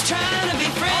 We're just trying to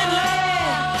be friendly,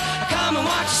 come and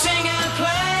watch us sing and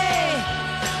play.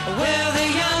 We're the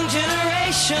young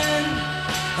generation,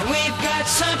 and we've got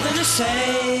something to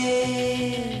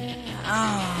say.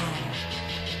 Oh.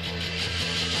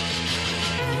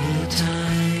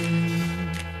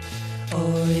 Anytime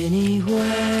or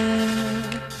anywhere,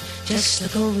 just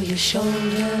look over your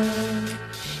shoulder,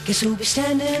 guess who'll be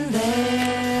standing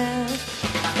there?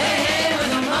 Hey, hey, we're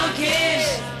the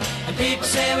monkeys, and people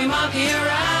say we monkey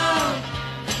around,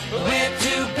 but we're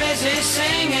too busy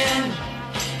singing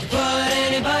to put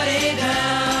anybody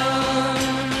down.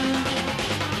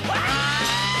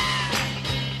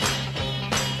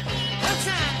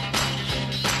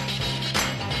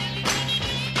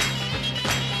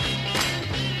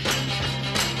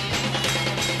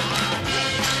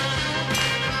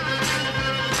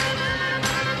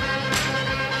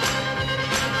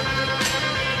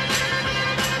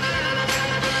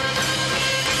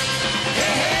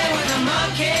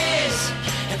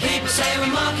 Say we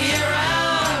monkey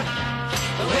around,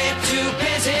 but we're too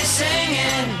busy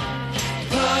singing to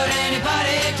put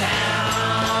anybody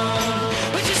down.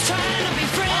 We're just trying to be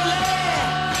friendly,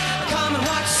 come and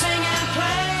watch, sing and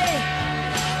play.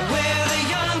 We're the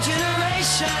young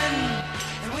generation,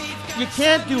 and we've got You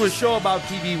can't do a show about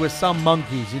TV with some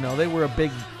monkeys. You know, they were a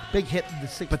big hit in the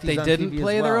 60s. But they on didn't TV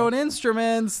play as well. their own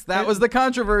instruments. That was the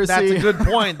controversy. That's a good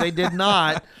point. They did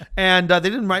not. And they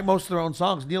didn't write most of their own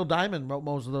songs. Neil Diamond wrote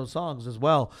most of those songs as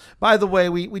well. By the way,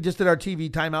 we just did our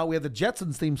TV timeout. We had the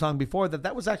Jetsons theme song before that.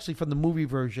 That was actually from the movie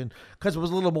version because it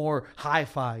was a little more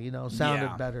hi-fi, you know, sounded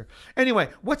Yeah. better. Anyway,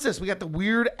 what's this? We got the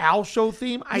Weird Al Show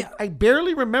theme. I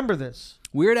barely remember this.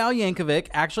 Weird Al Yankovic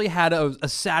actually had a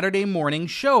Saturday morning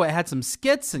show. It had some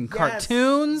skits and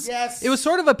cartoons. Yes. It was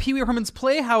sort of a Pee Wee Herman's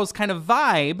Playhouse kind of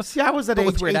vibe. See, I was at but age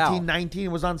with Weird Al. 18, 19. It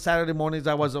was on Saturday mornings.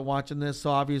 I wasn't watching this, so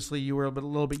obviously you were a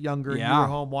little bit younger and you Yeah. were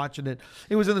home watching it.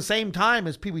 It was in the same time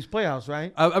as Pee Wee's Playhouse,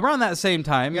 right? Around that same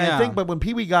time, yeah. I think, but when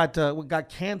Pee Wee got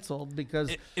canceled because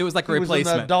it was like a he was in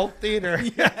replacement. the adult theater,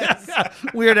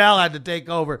 Weird Al had to take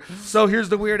over. So here's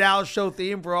the Weird Al Show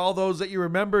theme for all those that you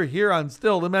remember here on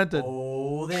Still Demented.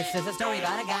 Oh, this is a story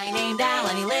about a guy named Al,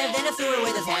 and he lived in a sewer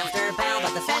with his hamster pal,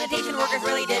 but the sanitation workers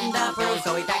really didn't approve,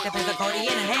 so he packed up his accordion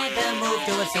and had to move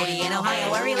to a city in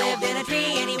Ohio where he lived in a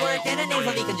tree, and he worked in a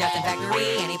nasal decongestant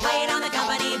factory, and he played on the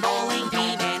company bowling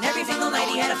team, and every single night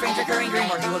he had a strange recurring dream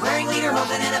where he was wearing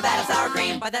lederhosen and a vat of sour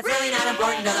cream, but that's really not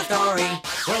important to the story.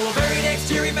 Well, the very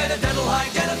next year he met a dental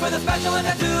hygienist with a spatula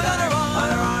tattooed on her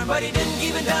arm, but he didn't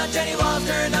even touch any lost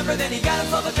her number. Then he got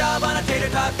himself a job on a tater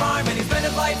tot farm, and he spent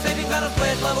his life savings on a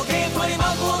split level game, 20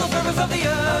 miles below the surface of the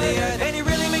earth, and he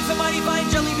really makes a mighty fine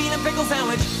jelly bean and pickle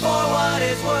sandwich for what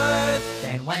it's worth.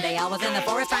 Then one day Al was in the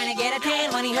forest trying to get a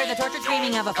tan when he heard the tortured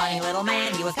screaming of a funny little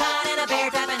man. He was caught in a bear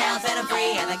trap and Al set him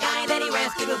free, and the guy that he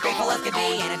rescued was grateful as could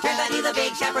be, and it turns out he's a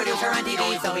big shot producer on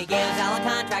TV, so he gives Al a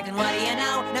contract, and what do you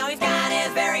know? Now he's got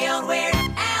his very own Weird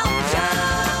Al Show.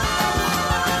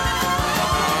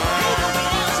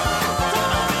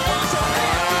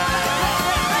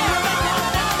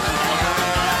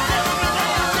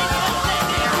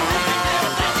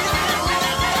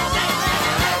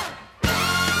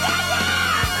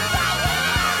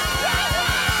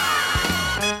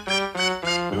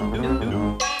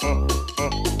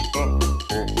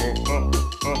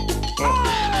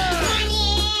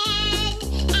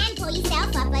 And pull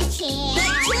yourself up a chair.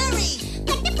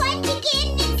 Put the fun begin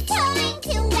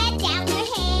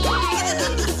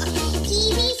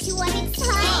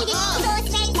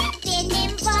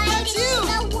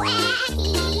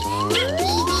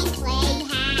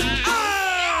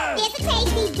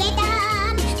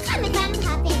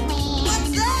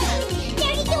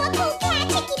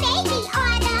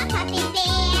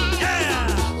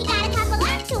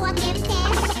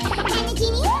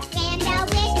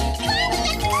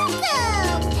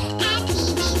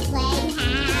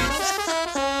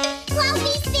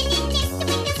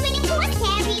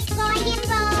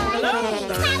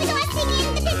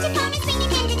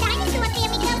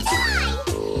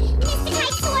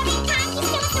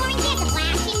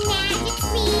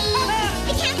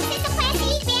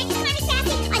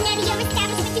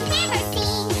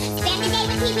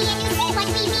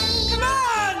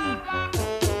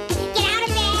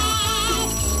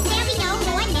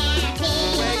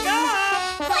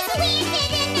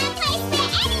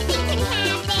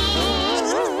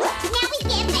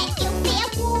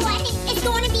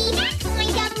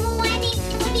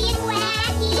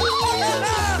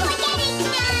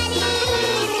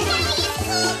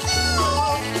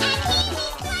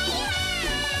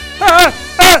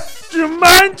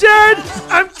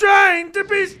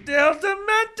Snoopy's still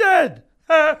demented.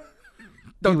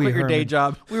 Don't Pee-wee quit your day Herman.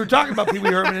 job. We were talking about Pee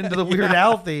Wee Herman into the Weird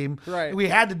Al theme. Right. We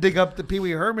had to dig up the Pee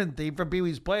Wee Herman theme from Pee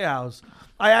Wee's Playhouse.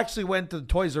 I actually went to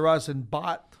Toys R Us and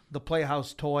bought the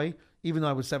Playhouse toy, even though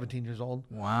I was 17 years old.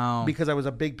 Wow. Because I was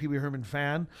a big Pee Wee Herman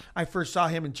fan. I first saw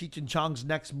him in Cheech and Chong's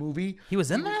next movie. He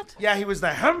was in that? Yeah, he was the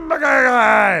hamburger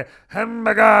guy.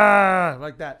 Hamburger.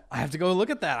 Like that. I have to go look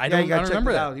at that. I You don't gotta check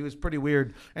remember it that. out. He was pretty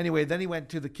weird. Anyway, then he went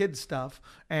to the kids stuff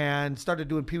and started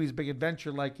doing Pee Wee's Big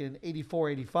Adventure like in 84,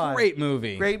 85. Great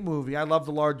movie. Great movie. I love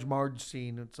the Large Marge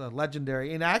scene. It's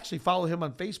legendary. And I actually follow him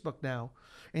on Facebook now.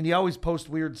 And he always posts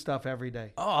weird stuff every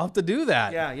day. Oh, I'll have to do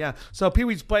that. Yeah. So Pee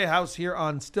Wee's Playhouse here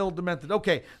on Still Demented.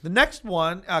 Okay, the next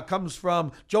one comes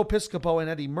from Joe Piscopo and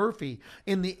Eddie Murphy.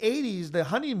 In the 80s, the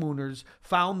Honeymooners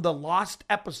found the lost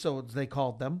episodes, they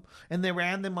called them, and they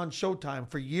ran them on Showtime.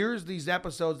 For years, these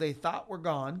episodes they thought were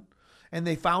gone, and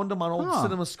they found them on old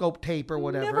CinemaScope tape or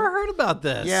whatever. Never heard about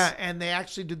this. Yeah, and they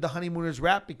actually did the Honeymooners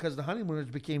rap because the Honeymooners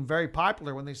became very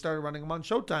popular when they started running them on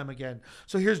Showtime again.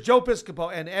 So here's Joe Piscopo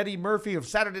and Eddie Murphy of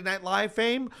Saturday Night Live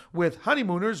fame with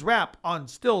Honeymooners rap on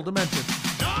Still Demented.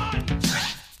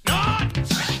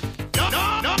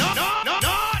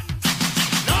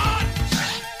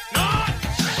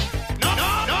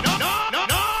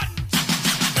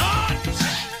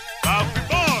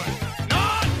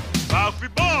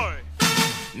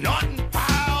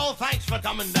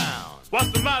 Coming down.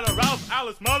 What's the matter, Ralph?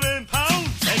 Alice mother in town?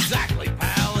 Exactly,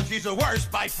 pal, and she's the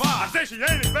worst by far. I say she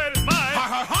ain't as bad as mine. Har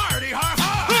har hardy har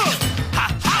har. Ha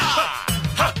ha ha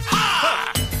ha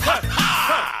ha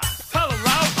ha. Tell him,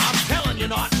 Ralph. I'm telling you,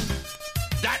 Norton.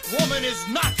 That woman is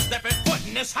not stepping foot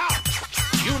in this house.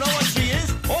 You know what she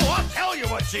is? Oh, I'll tell you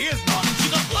what she is, Norton.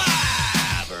 She's a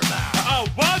blabbermouth. A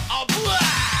what? A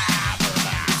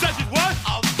blabbermouth. You said she's what?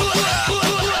 A blabbermouth.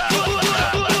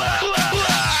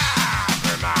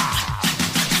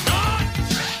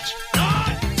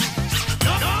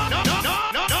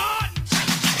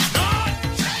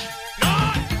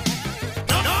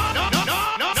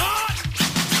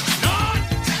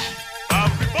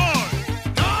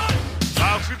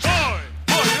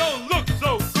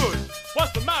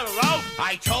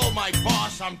 I told my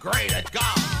boss I'm great at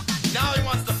golf. Now he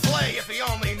wants to play if he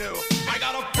only knew. I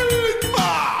got a big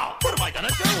ball. What am I gonna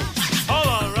do? Hold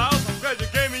on, Ralph. I'm glad you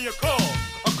gave me a call.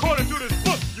 According to this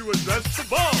book, you addressed the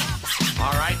ball.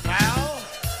 All right, pal.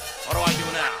 What do I do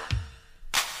now?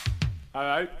 All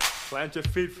right. Plant your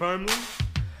feet firmly.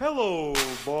 Hello,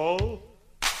 ball.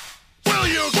 Will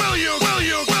you?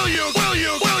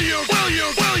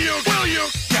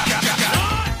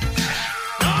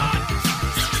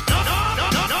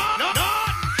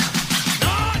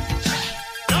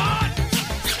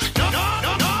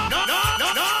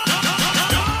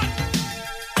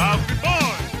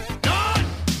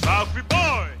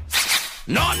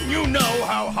 Norton, you know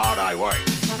how hard I work.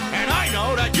 And I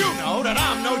know that you know that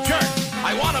I'm no jerk.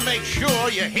 I want to make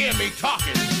sure you hear me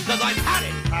talking, because I've had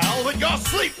it, pal, with your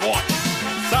sleepwalking.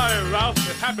 Sorry, Ralph.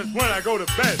 It happens when I go to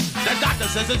bed. The doctor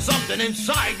says it's something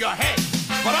inside your head.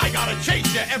 But I gotta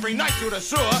chase you every night through the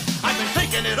sewer. I've been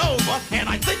thinking it over, and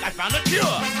I think I found a cure.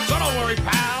 So don't worry,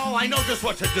 pal. I know just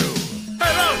what to do.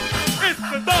 Hey, Ralph. It's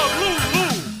the dog, Lulu.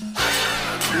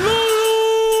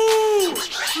 Lulu!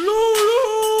 Lulu!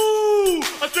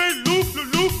 I say loop, loop,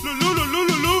 loop, loop, loop,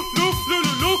 loop, loop, loop,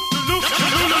 loop, loop, loop,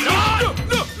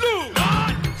 loop,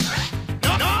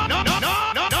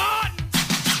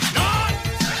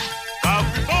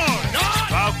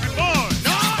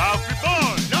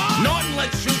 Norton,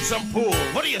 let's shoot some pool.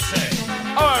 What do you say?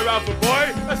 All right, Ralphie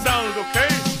boy, that sounds okay.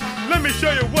 Let me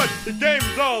show you what the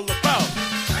game's all about.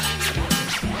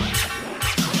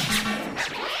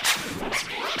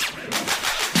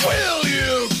 Will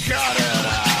you cut it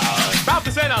out? About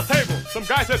to set our table. Some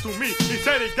guy said to me, he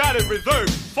said he got it reserved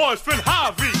for his friend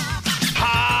Harvey.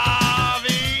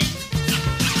 Harvey.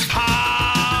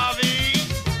 Harvey.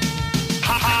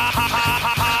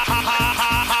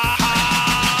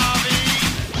 Harvey.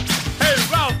 Hey,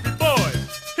 Ralphie boy,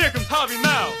 here comes Harvey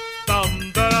now.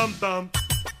 Dum dum dum.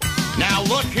 Now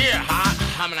look here,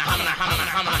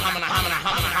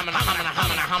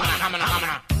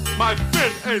 my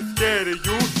friend ain't scared of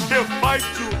you. He'll fight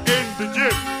you in the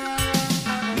gym.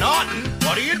 Norton,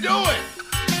 what are you doing?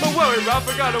 Don't worry, Ralph,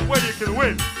 I got a way you can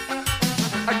win.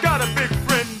 I got a big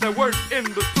friend that works in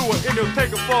the sewer, and he'll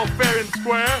take a ball fair and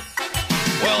square.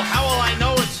 Well, how will I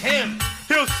know it's him?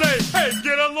 He'll say, hey,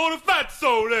 get a load of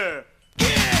fatso there.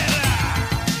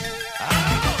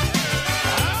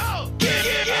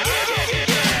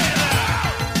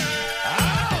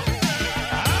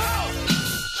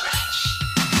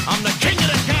 I'm the king of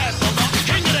the castle, not the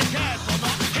king of the castle,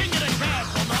 not the king of the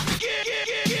castle, not the king.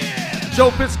 Joe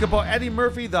Piscopo, Eddie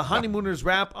Murphy, The Honeymooners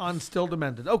rap on Still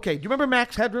Demented. Okay, do you remember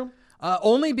Max Headroom?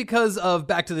 Only because of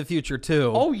Back to the Future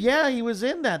 2. Oh, yeah, he was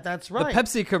in that. That's right. The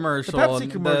Pepsi commercial. The Pepsi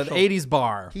and commercial. The 80s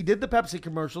bar. He did the Pepsi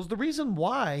commercials. The reason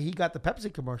why he got the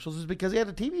Pepsi commercials is because he had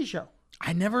a TV show.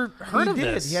 I never heard of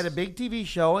this. He had a big TV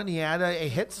show, and he had a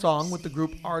hit song with the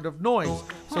group Art of Noise.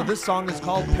 So this song is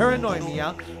called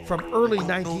Paranoia from early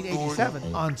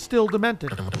 1987 on Still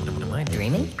Demented. Am I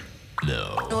dreaming?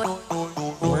 No.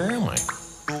 Where am I?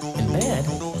 In bed?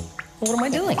 What am I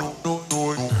doing?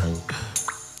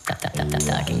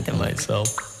 Talking to myself.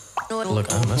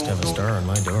 Look, I must have a star on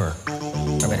my door.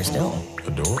 Or better still.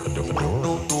 A door?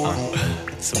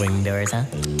 Swing doors, huh?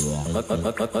 Look,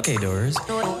 okay, doors.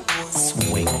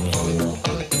 Swing.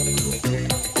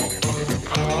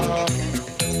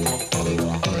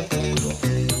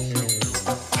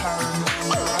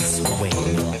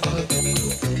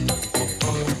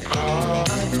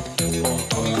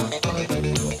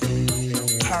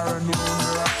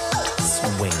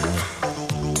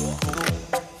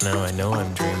 Now I know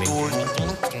I'm dreaming.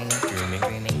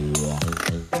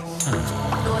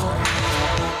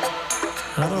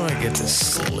 How do I get to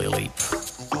sleep?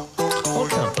 I'll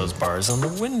count those bars on the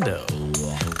window.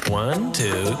 1,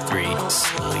 2, 3,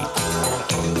 sleep.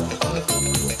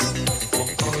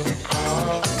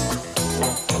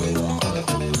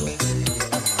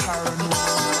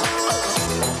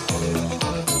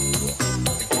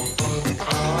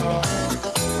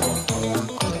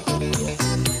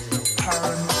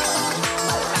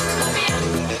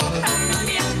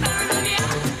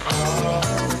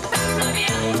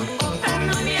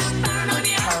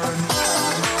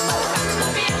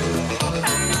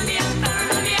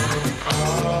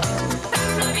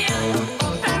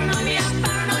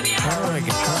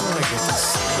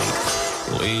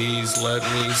 Let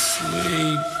me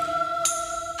sleep.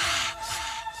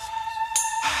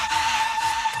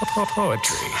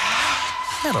 Poetry.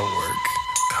 That'll work.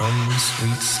 Come,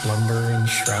 sweet slumber, and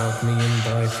shroud me in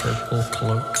thy purple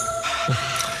cloak.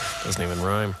 Doesn't even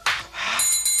rhyme.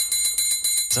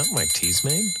 Is that my tea's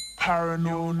made?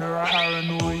 Paranoid.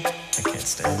 I can't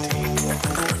stand tea.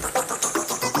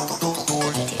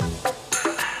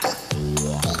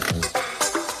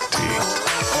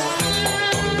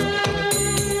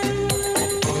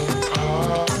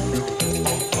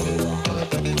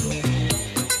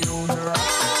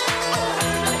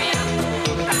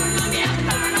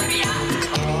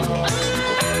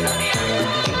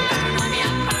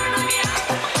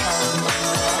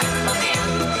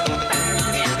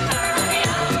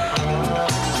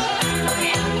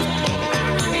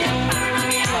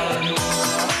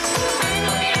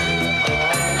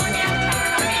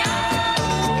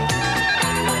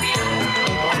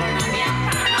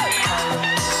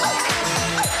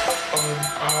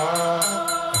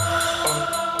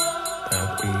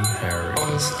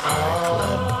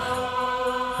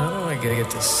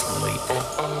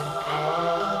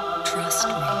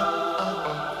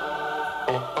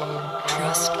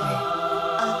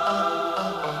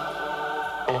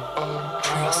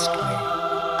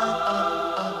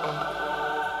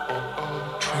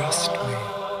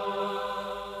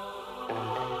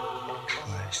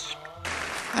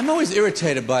 I'm always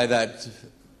irritated by that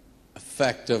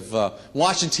effect of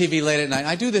watching TV late at night.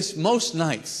 I do this most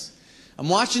nights. I'm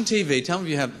watching TV. Tell me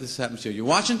if you have this happens to you. You're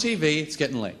watching TV. It's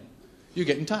getting late. You're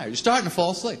getting tired. You're starting to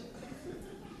fall asleep.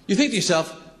 You think to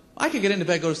yourself, I could get into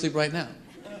bed, go to sleep right now.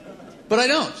 But I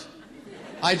don't.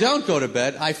 I don't go to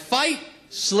bed. I fight,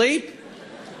 sleep,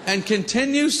 and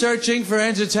continue searching for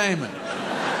entertainment.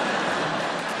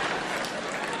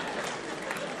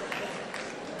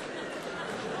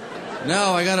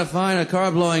 No, I gotta find a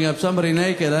car blowing up, somebody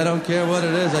naked. I don't care what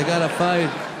it is. I gotta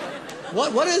find.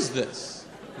 What is this?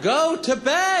 Go to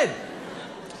bed!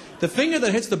 The finger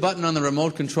that hits the button on the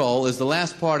remote control is the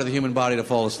last part of the human body to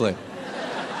fall asleep.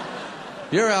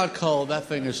 You're out cold. That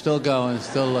finger's still going,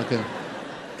 still looking.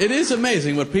 It is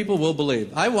amazing what people will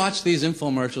believe. I watch these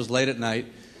infomercials late at night.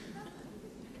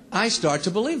 I start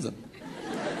to believe them.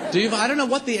 I don't know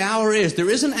what the hour is.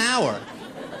 There is an hour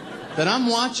that I'm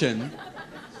watching,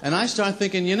 and I start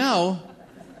thinking, you know,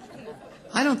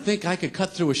 I don't think I could cut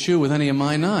through a shoe with any of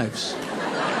my knives.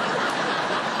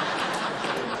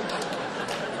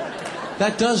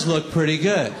 That does look pretty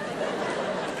good.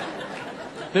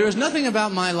 There is nothing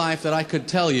about my life that I could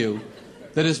tell you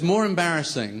that is more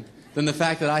embarrassing than the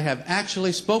fact that I have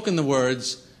actually spoken the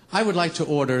words, I would like to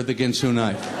order the Ginsu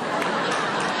knife.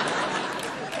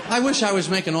 I wish I was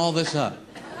making all this up.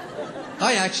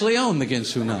 I actually own the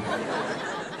Ginsu knife.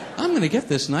 I'm going to get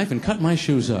this knife and cut my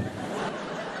shoes up.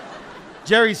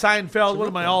 Jerry Seinfeld, one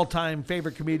of my all-time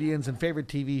favorite comedians and favorite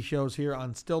TV shows here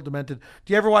on Still Demented.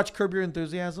 Do you ever watch Curb Your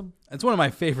Enthusiasm? It's one of my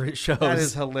favorite shows. That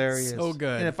is hilarious. So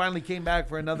good. And it finally came back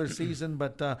for another season,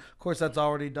 but of course that's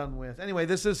already done with. Anyway,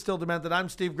 this is Still Demented. I'm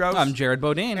Steve Gross. I'm Jared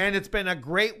Bodine. And it's been a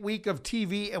great week of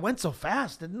TV. It went so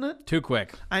fast, didn't it? Too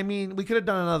quick. I mean, we could have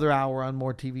done another hour on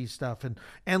more TV stuff and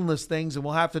endless things, and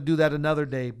we'll have to do that another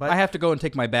day. But I have to go and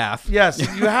take my bath. Yes,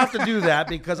 you have to do that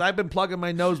because I've been plugging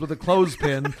my nose with a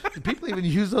clothespin. Do people even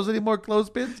use those anymore,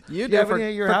 clothespins? You do do have for, any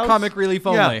at your for house? comic relief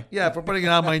only. Yeah, for putting it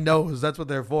on my nose. That's what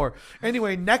they're for.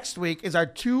 Anyway, next week is our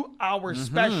 2-hour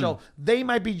special They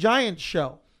Might Be Giants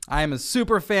show. I am a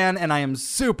super fan, and I am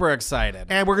super excited.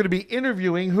 And we're going to be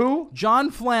interviewing who?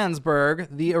 John Flansburgh,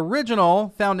 the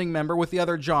original founding member with the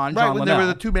other John Right, when they Linnell. were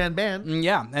the two-man band.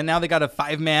 Yeah, and now they got a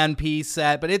 5-man piece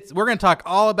set, but we're going to talk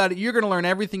all about it. You're going to learn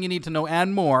everything you need to know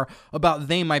and more about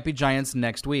They Might Be Giants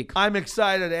next week. I'm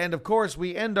excited, and of course,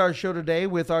 we end our show today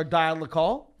with our Dial a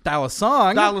Call. Dial a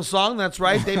Song. Dial a Song, that's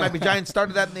right. They Might Be Giants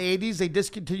started that in the 80s. They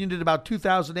discontinued it about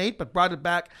 2008, but brought it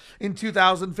back in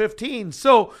 2015.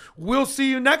 So we'll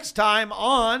see you next time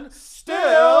on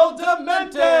Still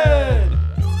Demented.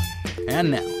 And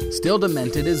now, Still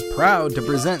Demented is proud to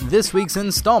present this week's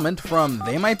installment from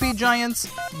They Might Be Giants,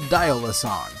 Dial a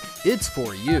Song. It's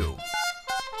for you.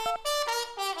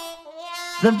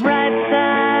 The bright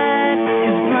side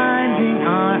is blinding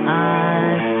our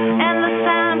eyes, and the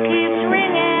sound keeps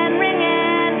ringing,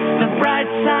 ringing. The bright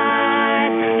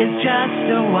side is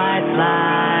just a white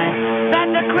lie that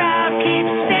the crowd keeps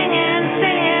singing,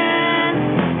 singing.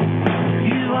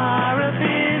 You are a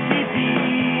busy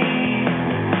bee.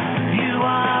 You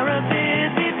are a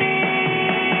busy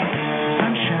bee.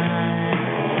 Sunshine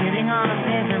sitting on a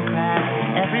pavement crack.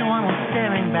 Everyone was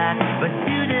staring back, but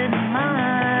you didn't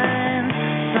mind.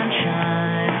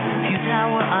 Sunshine,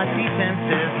 futile were our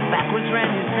defenses. Backwards ran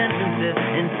your sentences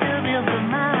in Sylvia's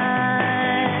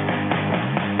mind.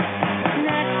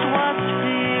 Next was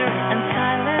fear and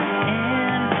silence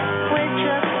in wait,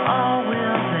 just all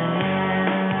will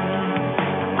end.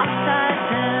 Upside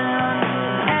down,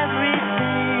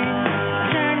 everything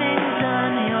turning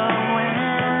done your way.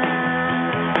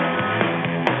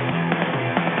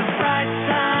 The bright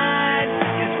side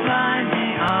is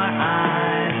blinding our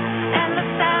eyes, and the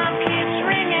sound keeps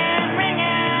ringing,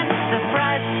 ringing. The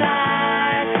bright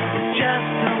side is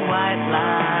just a white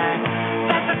lie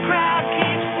that the crowd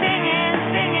keeps singing,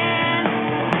 singing.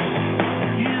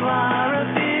 You are a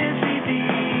busy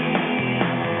bee.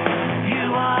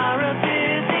 You are a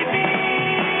busy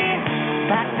bee.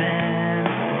 Back then,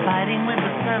 fighting with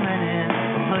the permanent,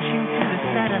 pushing to the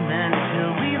sediment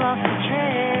till we lost the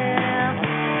trail.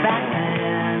 Back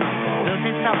then, those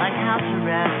days felt like house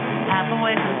arrest, half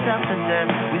away from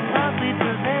self-possessed. We thought we'd